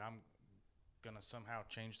 and be like, I'm going to somehow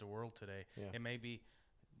change the world today. Yeah. It may be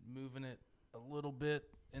moving it a little bit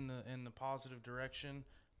in the positive direction,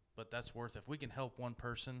 but that's worth it. If we can help one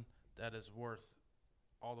person, that is worth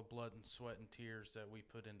all the blood and sweat and tears that we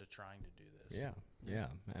put into trying to do this. Yeah,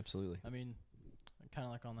 absolutely. I mean, kind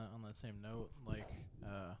of like on that same note, like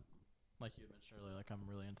you had mentioned earlier, like I'm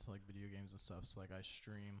really into like video games and stuff. So like I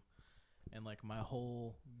stream, and like my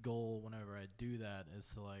whole goal whenever I do that is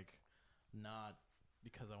to like not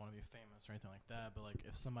because I want to be famous or anything like that, but like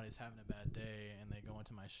if somebody's having a bad day and they go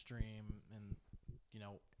into my stream and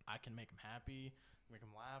I can make them happy, make them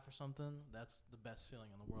laugh or something, that's the best feeling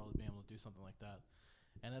in the world, is being able to do something like that.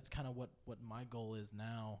 And that's kind of what my goal is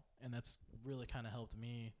now, and that's really kind of helped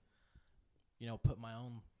me put my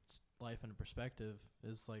own life into perspective.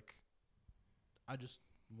 Is like I just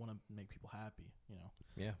want to make people happy.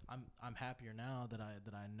 Yeah. I'm happier now that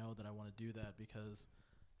I know that I want to do that, because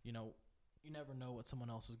you never know what someone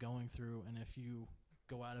else is going through, and if you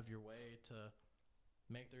go out of your way to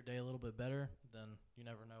make their day a little bit better, then you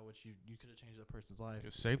never know what you could have changed that person's life.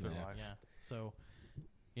 Just save their Yeah. life. Yeah. So,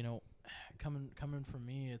 coming from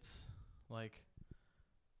me, it's like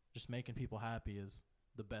just making people happy is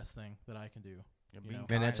the best thing that I can do. Yeah, You being know?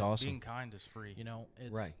 kind, And that's awesome. Being kind is free.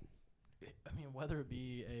 It's Right. I mean, whether it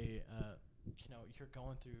be you're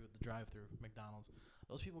going through the drive-through McDonald's,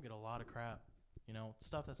 those people get a lot of crap.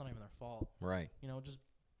 Stuff that's not even their fault. Right. Just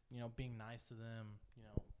being nice to them.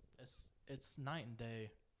 It's night and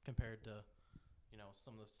day compared to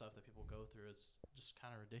some of the stuff that people go through. It's just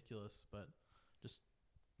kind of ridiculous, but just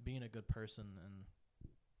being a good person and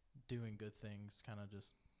doing good things kind of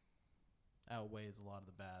just outweighs a lot of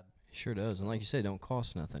the bad. Sure does. And like you said, don't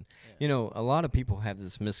cost nothing. Yeah. A lot of people have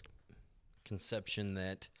this misconception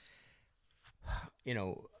that,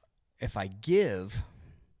 if I give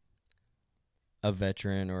a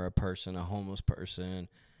veteran or a person, a homeless person,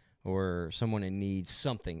 or someone in need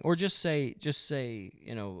something, or just say,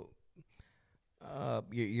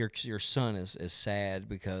 your son is sad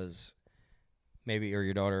because maybe, or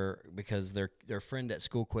your daughter, because their friend at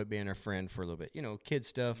school quit being their friend for a little bit, kid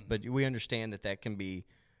stuff. Mm-hmm. But we understand that can be,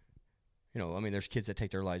 there's kids that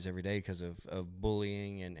take their lives every day because of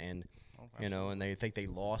bullying and and they think they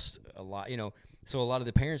lost a lot, So a lot of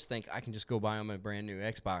the parents think I can just go buy them a brand new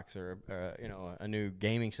Xbox or a new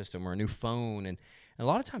gaming system or a new phone, and a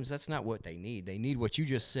lot of times that's not what they need. They need what you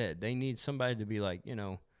just said. They need somebody to be like,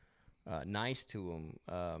 nice to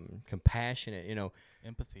them, compassionate,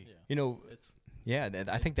 Empathy. It's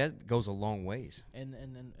I think that goes a long ways. and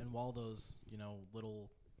while those little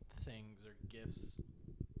things or gifts,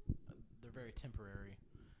 they're very temporary.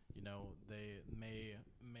 They may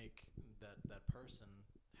make that person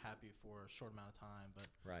happy for a short amount of time, but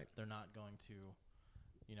Right. they're not going to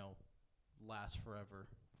last forever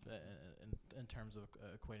in terms of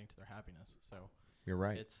equating to their happiness. So You're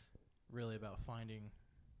right. it's really about finding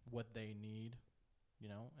what they need,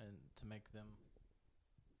 and to make them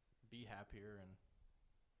be happier and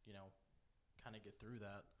kind of get through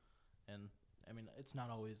that. And I mean, it's not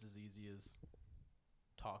always as easy as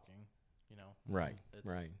talking, Right. It's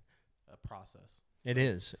Right. a process. It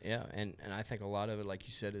is, yeah, and I think a lot of it, like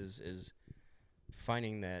you said, is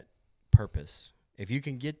finding that purpose. If you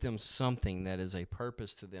can get them something that is a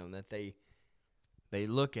purpose to them that they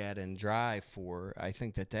look at and drive for, I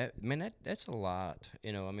think that's a lot.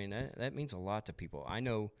 That means a lot to people. I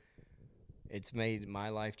know it's made my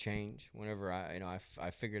life change whenever I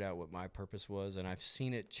figured out what my purpose was, and I've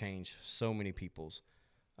seen it change so many people's.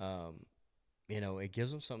 it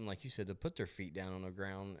gives them something, like you said, to put their feet down on the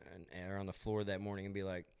ground or on the floor that morning and be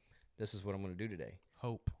like, this is what I'm going to do today.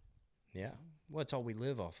 Hope. Yeah. Well, it's all we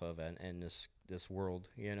live off of in this world,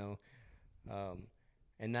 and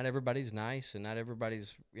not everybody's nice, and not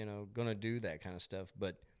everybody's, going to do that kind of stuff.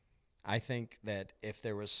 But I think that if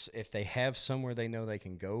they have somewhere they know they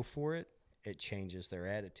can go for it, it changes their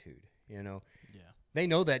attitude. Yeah. They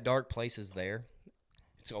know that dark place is there.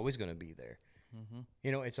 It's always going to be there.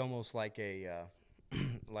 Mm-hmm. It's almost like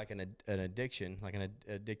like an addiction, like an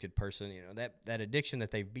addicted person. That addiction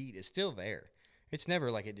that they beat is still there. It's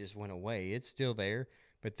never like it just went away. It's still there,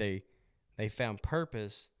 but they found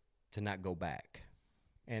purpose to not go back.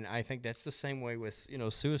 And I think that's the same way with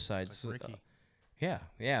suicides. Like Ricky.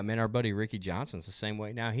 Yeah, man. Our buddy Ricky Johnson's the same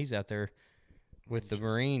way. Now he's out there with the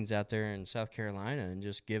Marines out there in South Carolina and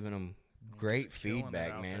just giving them great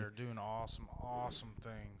feedback, man. They're doing awesome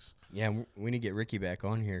things. Yeah, we need to get Ricky back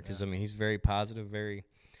on here because he's very positive.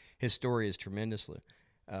 His story is tremendous,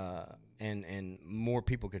 and more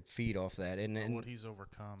people could feed off that. And what he's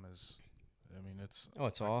overcome is, it's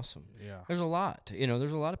it's awesome. Yeah, there's a lot.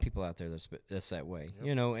 There's a lot of people out there that's that way.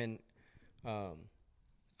 Yep. And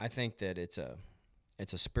I think that it's a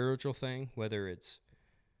spiritual thing. Whether it's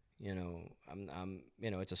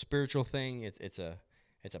it's a spiritual thing.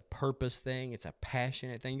 It's a purpose thing. It's a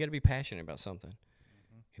passionate thing. You got to be passionate about something.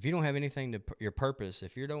 If you don't have anything to your purpose,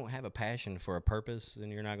 if you don't have a passion for a purpose,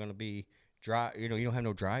 then you're not going to be drive. You don't have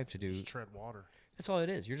no drive to do. Just tread water. That's all it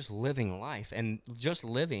is. You're just living life, and just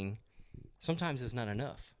living sometimes is not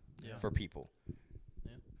enough for people.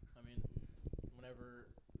 Yeah,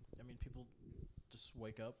 people just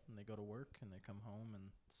wake up and they go to work and they come home and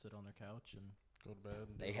sit on their couch and go to bed.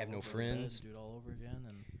 They have no friends. Do it all over again,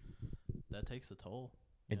 and that takes a toll.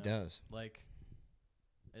 It does. Like,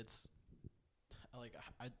 it's like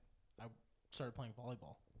I started playing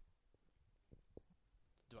volleyball.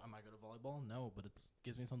 I might go to volleyball? No, but it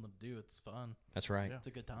gives me something to do. It's fun. That's right. It's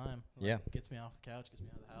a good time. Gets me off the couch, gets me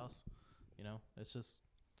out of the house. It's just.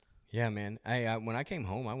 Yeah, man. When I came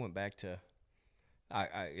home, I went back to.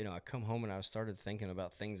 I come home and I started thinking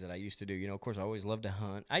about things that I used to do. Of course, I always loved to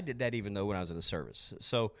hunt. I did that even though when I was in the service.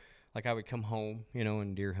 So, like, I would come home,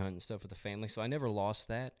 and deer hunt and stuff with the family. So I never lost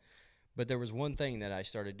that. But there was one thing that I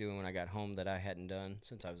started doing when I got home that I hadn't done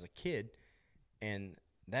since I was a kid, and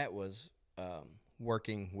that was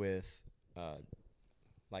working with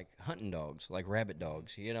like hunting dogs, like rabbit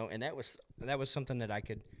dogs, and that was something that I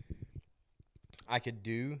could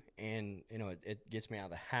do, and it gets me out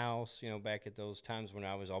of the house, back at those times when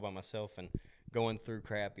I was all by myself and going through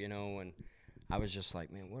crap, and I was just like,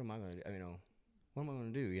 man, what am I going to do? What am I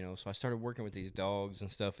going to do? So I started working with these dogs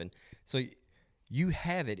and stuff, and so you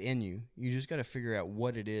have it in you. You just got to figure out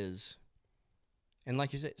what it is. And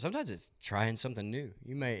like you said, sometimes it's trying something new.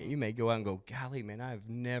 You may go out and go, golly, man, I've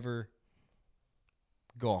never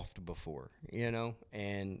golfed before,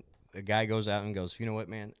 and a guy goes out and goes, you know what,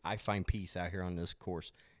 man, I find peace out here on this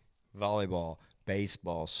course. Volleyball,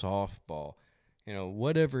 baseball, softball,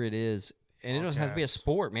 whatever it is. And it doesn't have to be a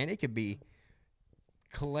sport, man. It could be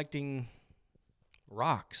collecting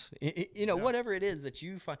rocks, whatever it is that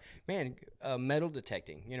you find. Man, metal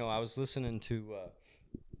detecting. I was listening to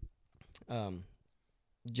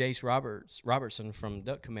Jace Robertson from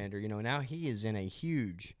Duck Commander. Now he is in a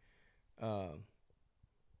huge, or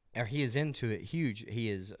he is into it huge. He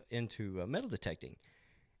is into metal detecting,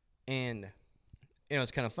 and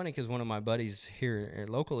it's kind of funny because one of my buddies here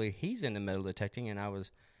locally, he's into metal detecting, and I was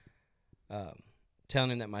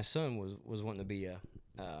telling him that my son was wanting to be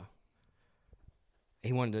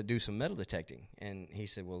he wanted to do some metal detecting, and he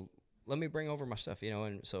said, well, let me bring over my stuff,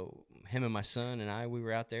 and so him and my son and we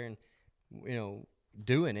were out there and,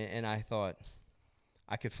 doing it, and I thought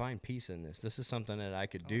I could find peace in this. This is something that I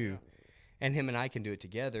could do, and him and I can do it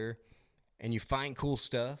together, and you find cool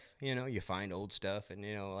stuff, you find old stuff, and,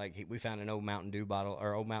 like we found an old Mountain Dew bottle,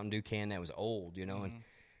 or old Mountain Dew can that was old, and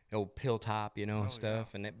old pill top, and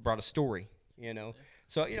stuff, and it brought a story,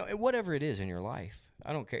 So, whatever it is in your life,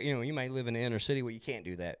 I don't care. You might live in the inner city where you can't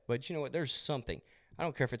do that. But you know what? There's something. I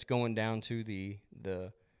don't care if it's going down to the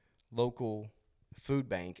local food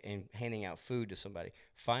bank and handing out food to somebody.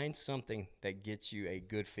 Find something that gets you a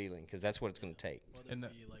good feeling, because that's what it's going to take. Whether it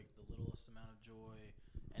be like the littlest amount of joy,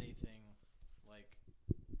 anything, like,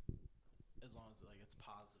 as long as it's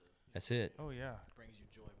positive. That's it. Oh, yeah. It brings you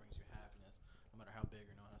joy, brings you happiness, no matter how big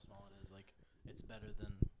or how small it is. Like, it's better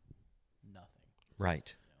than nothing.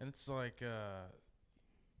 Right. And it's like,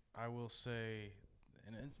 I will say,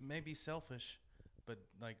 and it may be selfish, but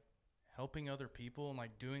like helping other people and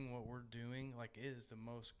like doing what we're doing, like, is the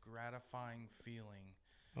most gratifying feeling.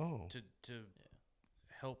 Oh. To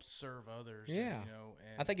help serve others. Yeah. And,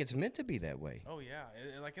 and I think it's meant to be that way. Oh yeah,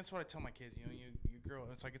 like that's what I tell my kids. You grow.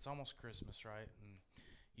 It's like it's almost Christmas, right? And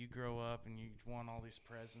you grow up and you want all these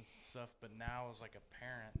presents and stuff. But now, as like a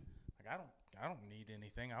parent, like I don't need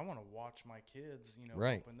anything. I want to watch my kids,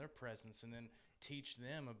 Right. open their presents and then teach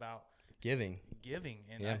them about Giving.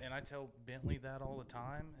 And Yeah. I tell Bentley that all the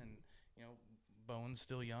time. And Bowen's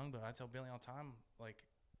still young, but I tell Bentley all the time, like,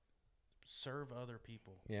 serve other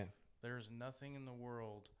people. Yeah. There's nothing in the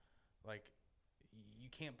world, like, you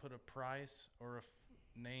can't put a price or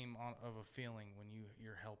a name of a feeling when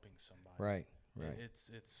you're helping somebody. Right. Right.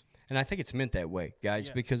 It's And I think it's meant that way, guys,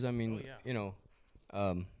 Yeah. because I mean, Oh,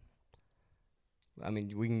 yeah. I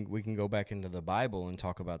mean, we can go back into the Bible and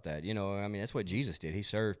talk about that. I mean, that's what Jesus did. He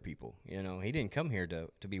served people. He didn't come here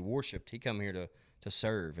to be worshipped. He come here to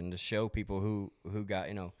serve and to show people who got,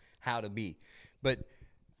 how to be. But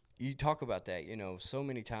you talk about that, so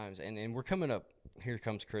many times, and we're coming up. Here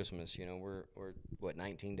comes Christmas. We're what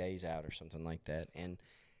 19 days out or something like that, and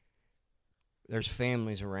there's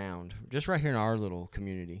families around just right here in our little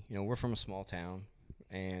community. We're from a small town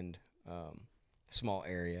and small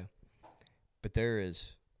area, but there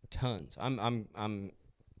is tons. I'm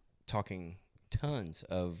talking tons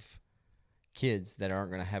of kids that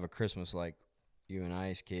aren't going to have a Christmas like you and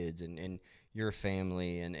I's kids and your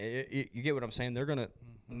family, and you get what I'm saying. They're going to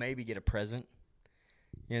maybe get a present,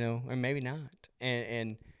 or maybe not.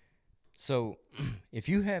 And so if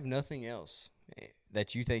you have nothing else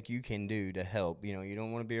that you think you can do to help, you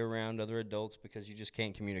don't want to be around other adults because you just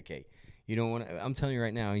can't communicate. You don't want to. I'm telling you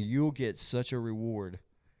right now, you'll get such a reward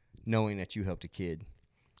knowing that you helped a kid.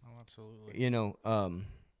 Oh, absolutely.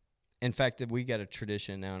 In fact, that we got a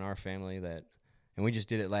tradition now in our family that, and we just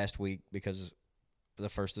did it last week because the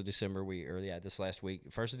 1st of December, this last week,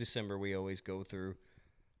 1st of December, we always go through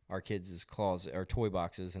our kids' closet or toy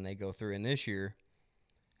boxes, and they go through. And this year,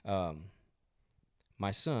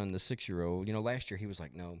 my son, the 6-year-old, last year he was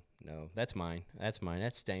like, no, that's mine, that's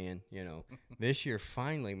staying, This year,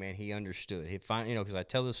 finally, man, he understood. He finally, because I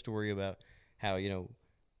tell this story about how,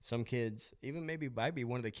 some kids, even maybe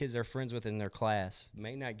one of the kids they're friends with in their class,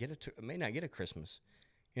 may not get a Christmas,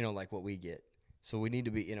 like what we get. So we need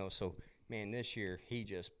to be, so, man, this year he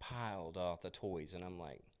just piled off the toys, and I'm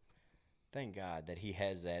like, thank God that he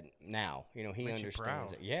has that now. He Makes you proud.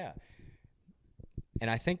 understands it. Yeah. And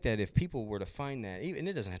I think that if people were to find that, and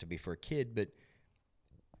it doesn't have to be for a kid, but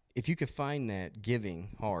if you could find that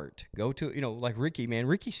giving heart, go to, like Ricky, man.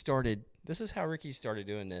 This is how Ricky started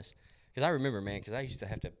doing this. Because I remember, man, because I used to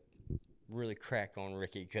have to really crack on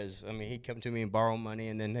Ricky because, I mean, he'd come to me and borrow money,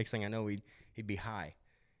 and then next thing I know, he'd be high,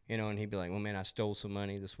 and he'd be like, well, man, I stole some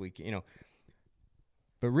money this week,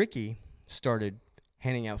 But Ricky started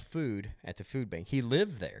handing out food at the food bank. He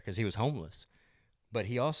lived there because he was homeless, but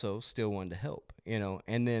he also still wanted to help,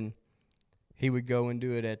 and then he would go and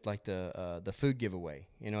do it at like the food giveaway,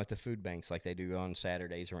 at the food banks like they do on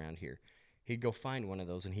Saturdays around here. He'd go find one of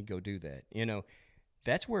those and he'd go do that,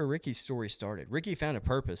 That's where Ricky's story started. Ricky found a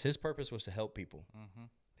purpose. His purpose was to help people.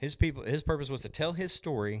 Mm-hmm. His purpose was to tell his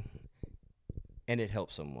story, and it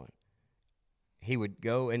helped someone. He would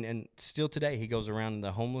go, and still today, he goes around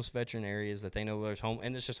the homeless veteran areas that they know there's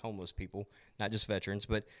and it's just homeless people, not just veterans,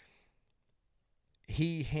 but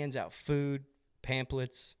he hands out food,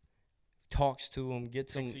 pamphlets, talks to them,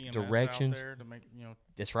 gets them EMS directions. out there to make,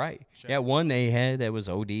 That's right. Check. Yeah, one they had that was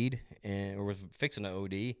OD'd or was fixing to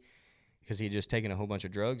OD because he had just taken a whole bunch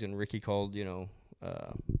of drugs, and Ricky called, the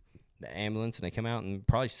ambulance, and they come out and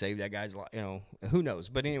probably saved that guy's life, who knows.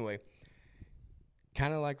 But anyway,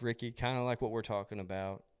 kind of like Ricky, kind of like what we're talking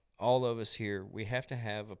about, all of us here, we have to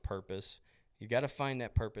have a purpose. You got to find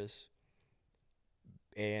that purpose,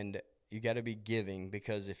 and you got to be giving,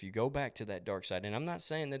 because if you go back to that dark side, and I'm not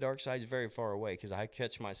saying the dark side is very far away, because I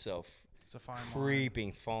catch myself it's a fine line.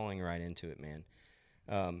 creeping, falling right into it, man.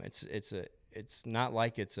 It's not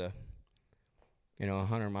like it's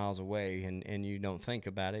 100 miles away, and you don't think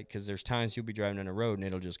about it, because there's times you'll be driving on the road and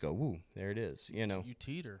it'll just go, woo, there it is, You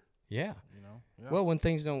teeter, Yeah. Yeah. Well, when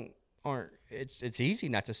things aren't, it's easy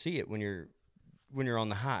not to see it when you're on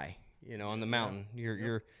the high, on the mountain.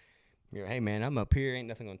 You're, hey man, I'm up here, ain't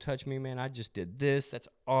nothing gonna touch me, man. I just did this, that's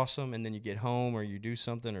awesome. And then you get home, or you do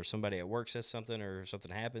something, or somebody at work says something, or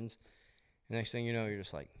something happens, and next thing you know, you're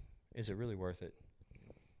just like, is it really worth it?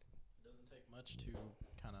 It doesn't take much to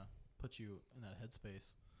kind of put you in that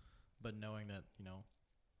headspace, but knowing that,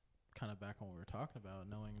 kind of back on what we were talking about,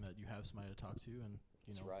 knowing that you have somebody to talk to, and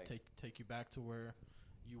That's right. take you back to where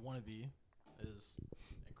you want to be is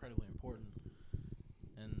incredibly important.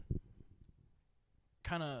 And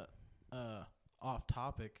kind of off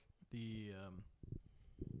topic,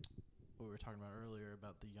 what we were talking about earlier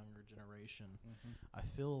about the younger generation. Mm-hmm. I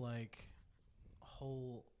feel like a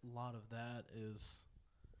whole lot of that is,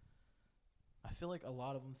 I feel like a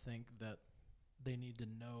lot of them think that they need to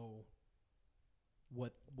know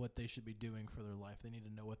what they should be doing for their life. They need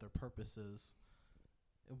to know what their purpose is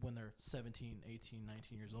when they're 17, 18,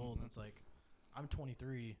 19 years old. And it's like, I'm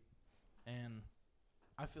 23, and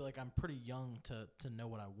I feel like I'm pretty young to know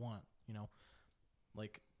what I want, you know?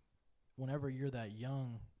 Like, whenever you're that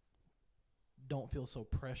young, don't feel so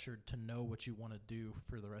pressured to know what you want to do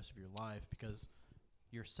for the rest of your life, because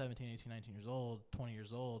you're 17, 18, 19 years old, 20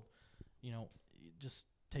 years old, you know, just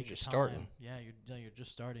take your just time. starting. Yeah, you're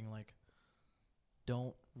just starting. Like,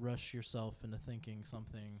 don't rush yourself into thinking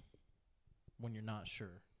something when you're not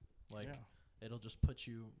sure. Like, it'll just put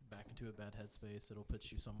you back into a bad headspace. It'll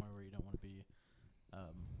put you somewhere where you don't want to be,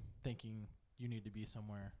 thinking you need to be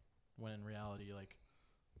somewhere, when in reality, like,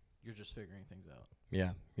 you're just figuring things out.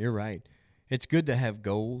 Yeah, you're right. It's good to have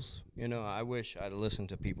goals. You know, I wish I'd listened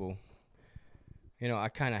to people. You know, I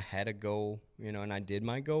kind of had a goal, you know, and I did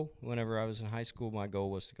my goal. Whenever I was in high school, my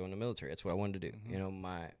goal was to go in the military. That's what I wanted to do. Mm-hmm. You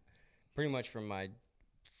know, pretty much from my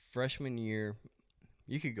freshman year,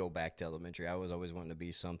 you could go back to elementary. I was always wanting to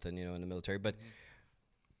be something, you know, in the military. But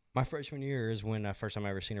my freshman year is when first time I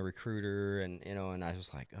ever seen a recruiter, and, you know, and I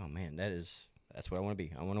was like, oh, man, that's what I want to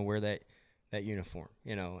be. I want to wear that uniform,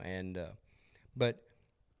 you know. And but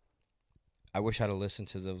I wish I'd have listened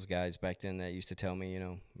to those guys back then that used to tell me, you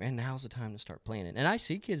know, man, now's the time to start playing it. And I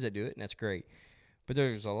see kids that do it, and that's great. But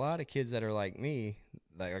there's a lot of kids that are like me,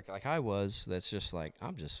 like I was, that's just like,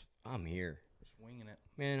 I'm here. Just winging it.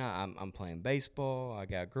 Man, I'm playing baseball. I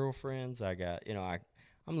got girlfriends. I got, you know,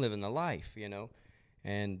 I'm living the life, you know.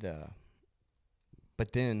 And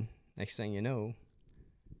but then next thing you know,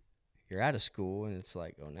 you're out of school, and it's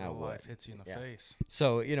like, oh, now what? Life hits you in the face.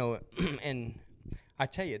 So, you know, and I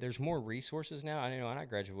tell you, there's more resources now. I know, and I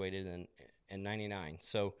graduated in 99.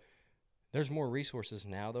 So there's more resources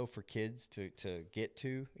now, though, for kids to get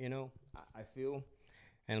to, you know, I feel.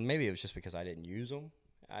 And maybe it was just because I didn't use them.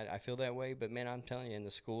 I feel that way. But, man, I'm telling you, in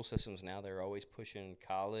the school systems now, they're always pushing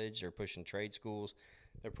college. They're pushing trade schools.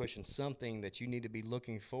 They're pushing something that you need to be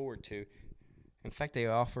looking forward to. In fact, they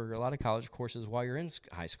offer a lot of college courses while you're in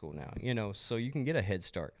high school now, you know, so you can get a head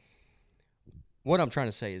start. What I'm trying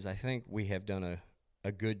to say is I think we have done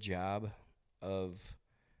a good job of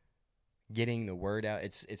getting the word out.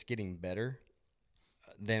 It's getting better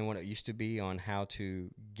than what it used to be on how to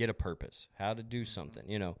get a purpose, how to do something,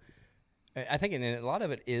 you know. I think and a lot of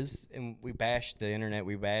it is, and we bash the internet,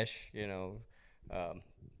 we bash, you know,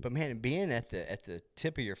 but, man, being at the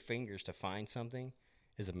tip of your fingers to find something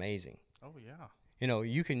is amazing. Oh, yeah. You know,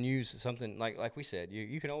 you can use something, like we said,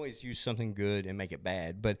 you can always use something good and make it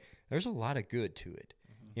bad, but there's a lot of good to it.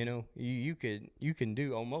 Mm-hmm. You know, you can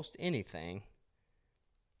do almost anything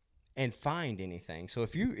and find anything. So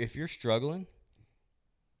if you're struggling,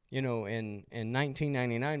 you know, in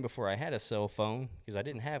 1999, before I had a cell phone, because I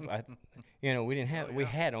didn't have, you know, we didn't have, we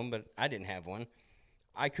had them, but I didn't have one.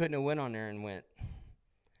 I couldn't have went on there and went,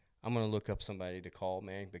 I'm going to look up somebody to call,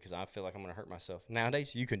 man, because I feel like I'm going to hurt myself.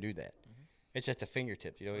 Nowadays, you can do that. Mm-hmm. It's at the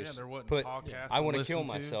fingertips. You know, Yeah, there wasn't put, podcasts. I want to listen kill to.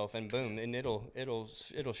 myself, and boom, and it'll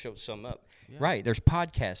show some up. Yeah. Right? There's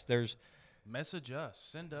podcasts. There's Message us.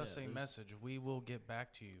 Send us Yeah, a there's- message. We will get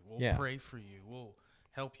back to you. We'll Yeah. pray for you. We'll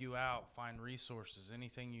help you out. Find resources.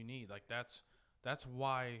 Anything you need. Like that's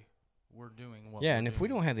why we're doing what. yeah, we're and if we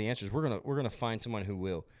doing. don't have the answers, we're gonna find someone who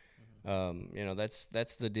will. You know,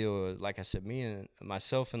 that's the deal. Like I said, me and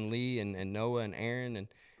myself and Lee and Noah and Aaron and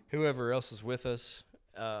whoever else is with us.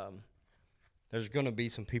 There's going to be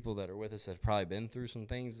some people that are with us that have probably been through some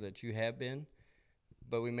things that you have been,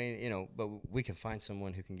 but we can find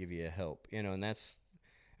someone who can give you a help, you know, and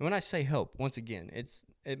when I say help, once again,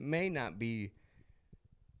 it may not be,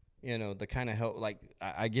 you know, the kind of help, like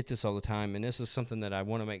I get this all the time, and this is something that I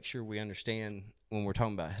want to make sure we understand when we're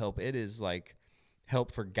talking about help. It is like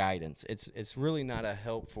help for guidance. It's really not a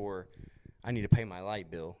help for, I need to pay my light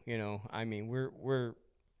bill, you know. I mean,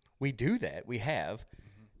 we do that, we have,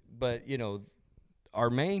 but, you know, our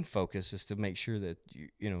main focus is to make sure that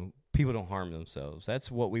you know, people don't harm themselves. That's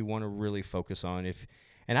what we want to really focus on.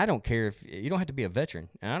 And I don't care if you don't have to be a veteran,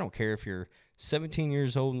 and I don't care if you're 17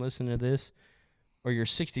 years old and listening to this, or you're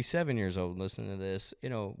 67 years old and listening to this. You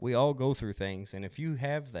know, we all go through things, and if you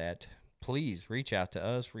have that, please reach out to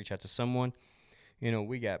us, reach out to someone. You know,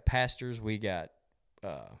 we got pastors, we got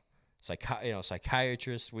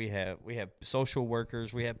psychiatrists, we have social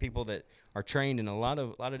workers, we have people that are trained in a lot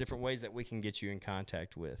of different ways that we can get you in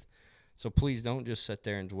contact with. So please don't just sit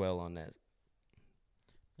there and dwell on that.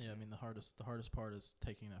 Yeah, I mean the hardest part is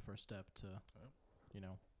taking that first step to, you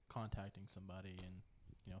know, contacting somebody and,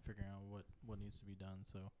 you know, figuring out what needs to be done.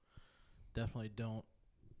 So definitely don't,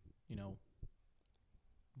 you know,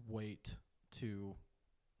 wait to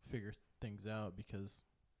figure things out, because,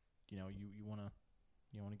 you know, you want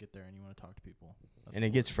to get there and you want to talk to people. That's And it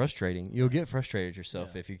gets frustrating. You'll get frustrated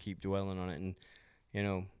yourself Yeah. if you keep dwelling on it and, you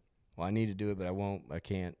know, well, I need to do it, but I won't, I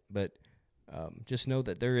can't. But just know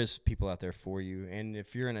that there is people out there for you. And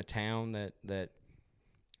if you're in a town that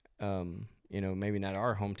you know, maybe not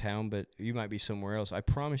our hometown, but you might be somewhere else, I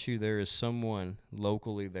promise you there is someone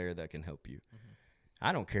locally there that can help you. Mhm.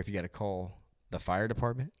 I don't care if you got to call the fire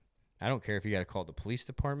department. I don't care if you got to call the police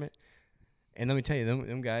department. And let me tell you,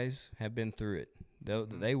 them guys have been through it.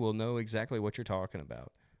 They will know exactly what you're talking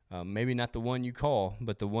about. Maybe not the one you call,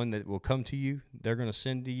 but the one that will come to you, they're going to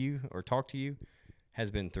send to you or talk to you,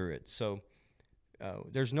 has been through it. So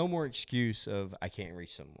there's no more excuse of, I can't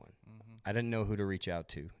reach someone. I didn't know who to reach out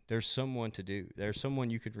to. There's someone to do. There's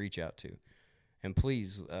someone you could reach out to. And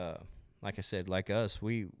please, like I said, like us,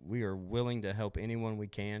 we are willing to help anyone we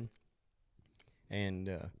can.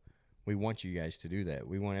 And we want you guys to do that.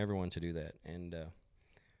 We want everyone to do that. And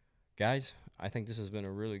guys, I think this has been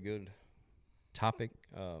a really good topic.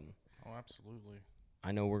 Oh, absolutely.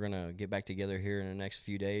 I know we're going to get back together here in the next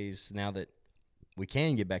few days now that we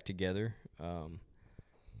can get back together.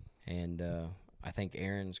 And I think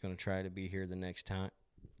Aaron's going to try to be here the next time.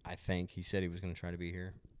 I think he said he was going to try to be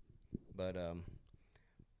here. But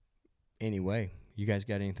anyway, you guys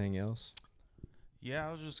got anything else? Yeah,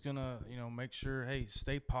 I was just going to, you know, make sure, hey,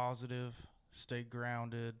 stay positive, stay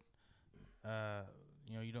grounded.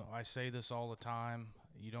 You know, I say this all the time.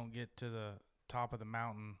 You don't get to the top of the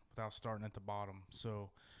mountain without starting at the bottom. So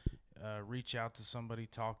reach out to somebody,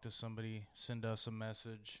 talk to somebody, send us a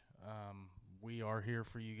message. We are here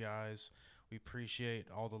for you guys. We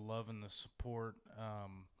appreciate all the love and the support.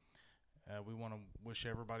 We want to wish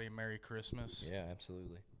everybody a Merry Christmas. Yeah,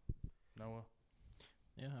 absolutely. Noah?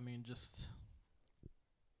 Yeah, I mean, just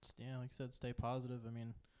yeah, like I said, stay positive. I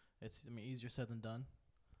mean, easier said than done.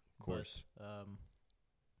 Of course. But,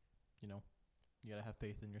 you know, you gotta have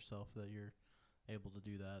faith in yourself that you're able to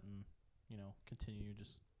do that, and, you know, continue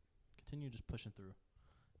just pushing through,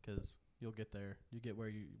 because you'll get there. You get where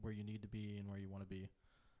you need to be and where you want to be.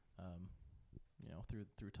 You know,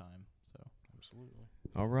 through time. So Absolutely.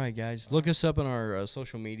 All right, guys. Look us up on our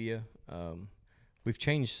social media. We've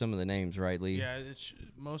changed some of the names, right, Lee? Yeah,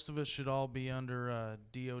 most of it should all be under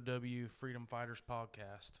DOW Freedom Fighters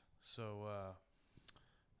Podcast. So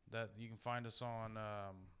that you can find us on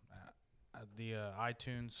the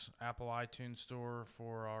iTunes, Apple iTunes store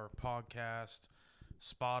for our podcast,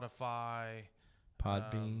 Spotify,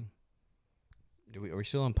 Podbean. Are we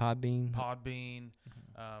still on Podbean? Podbean,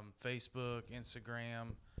 Facebook, Instagram.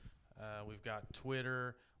 We've got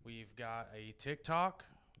Twitter. We've got a TikTok,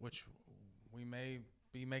 which we may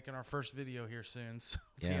be making our first video here soon. So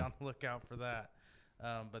be Yeah. on the lookout for that.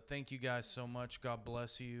 But thank you guys so much. God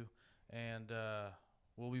bless you. And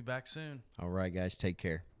we'll be back soon. All right, guys. Take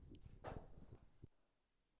care.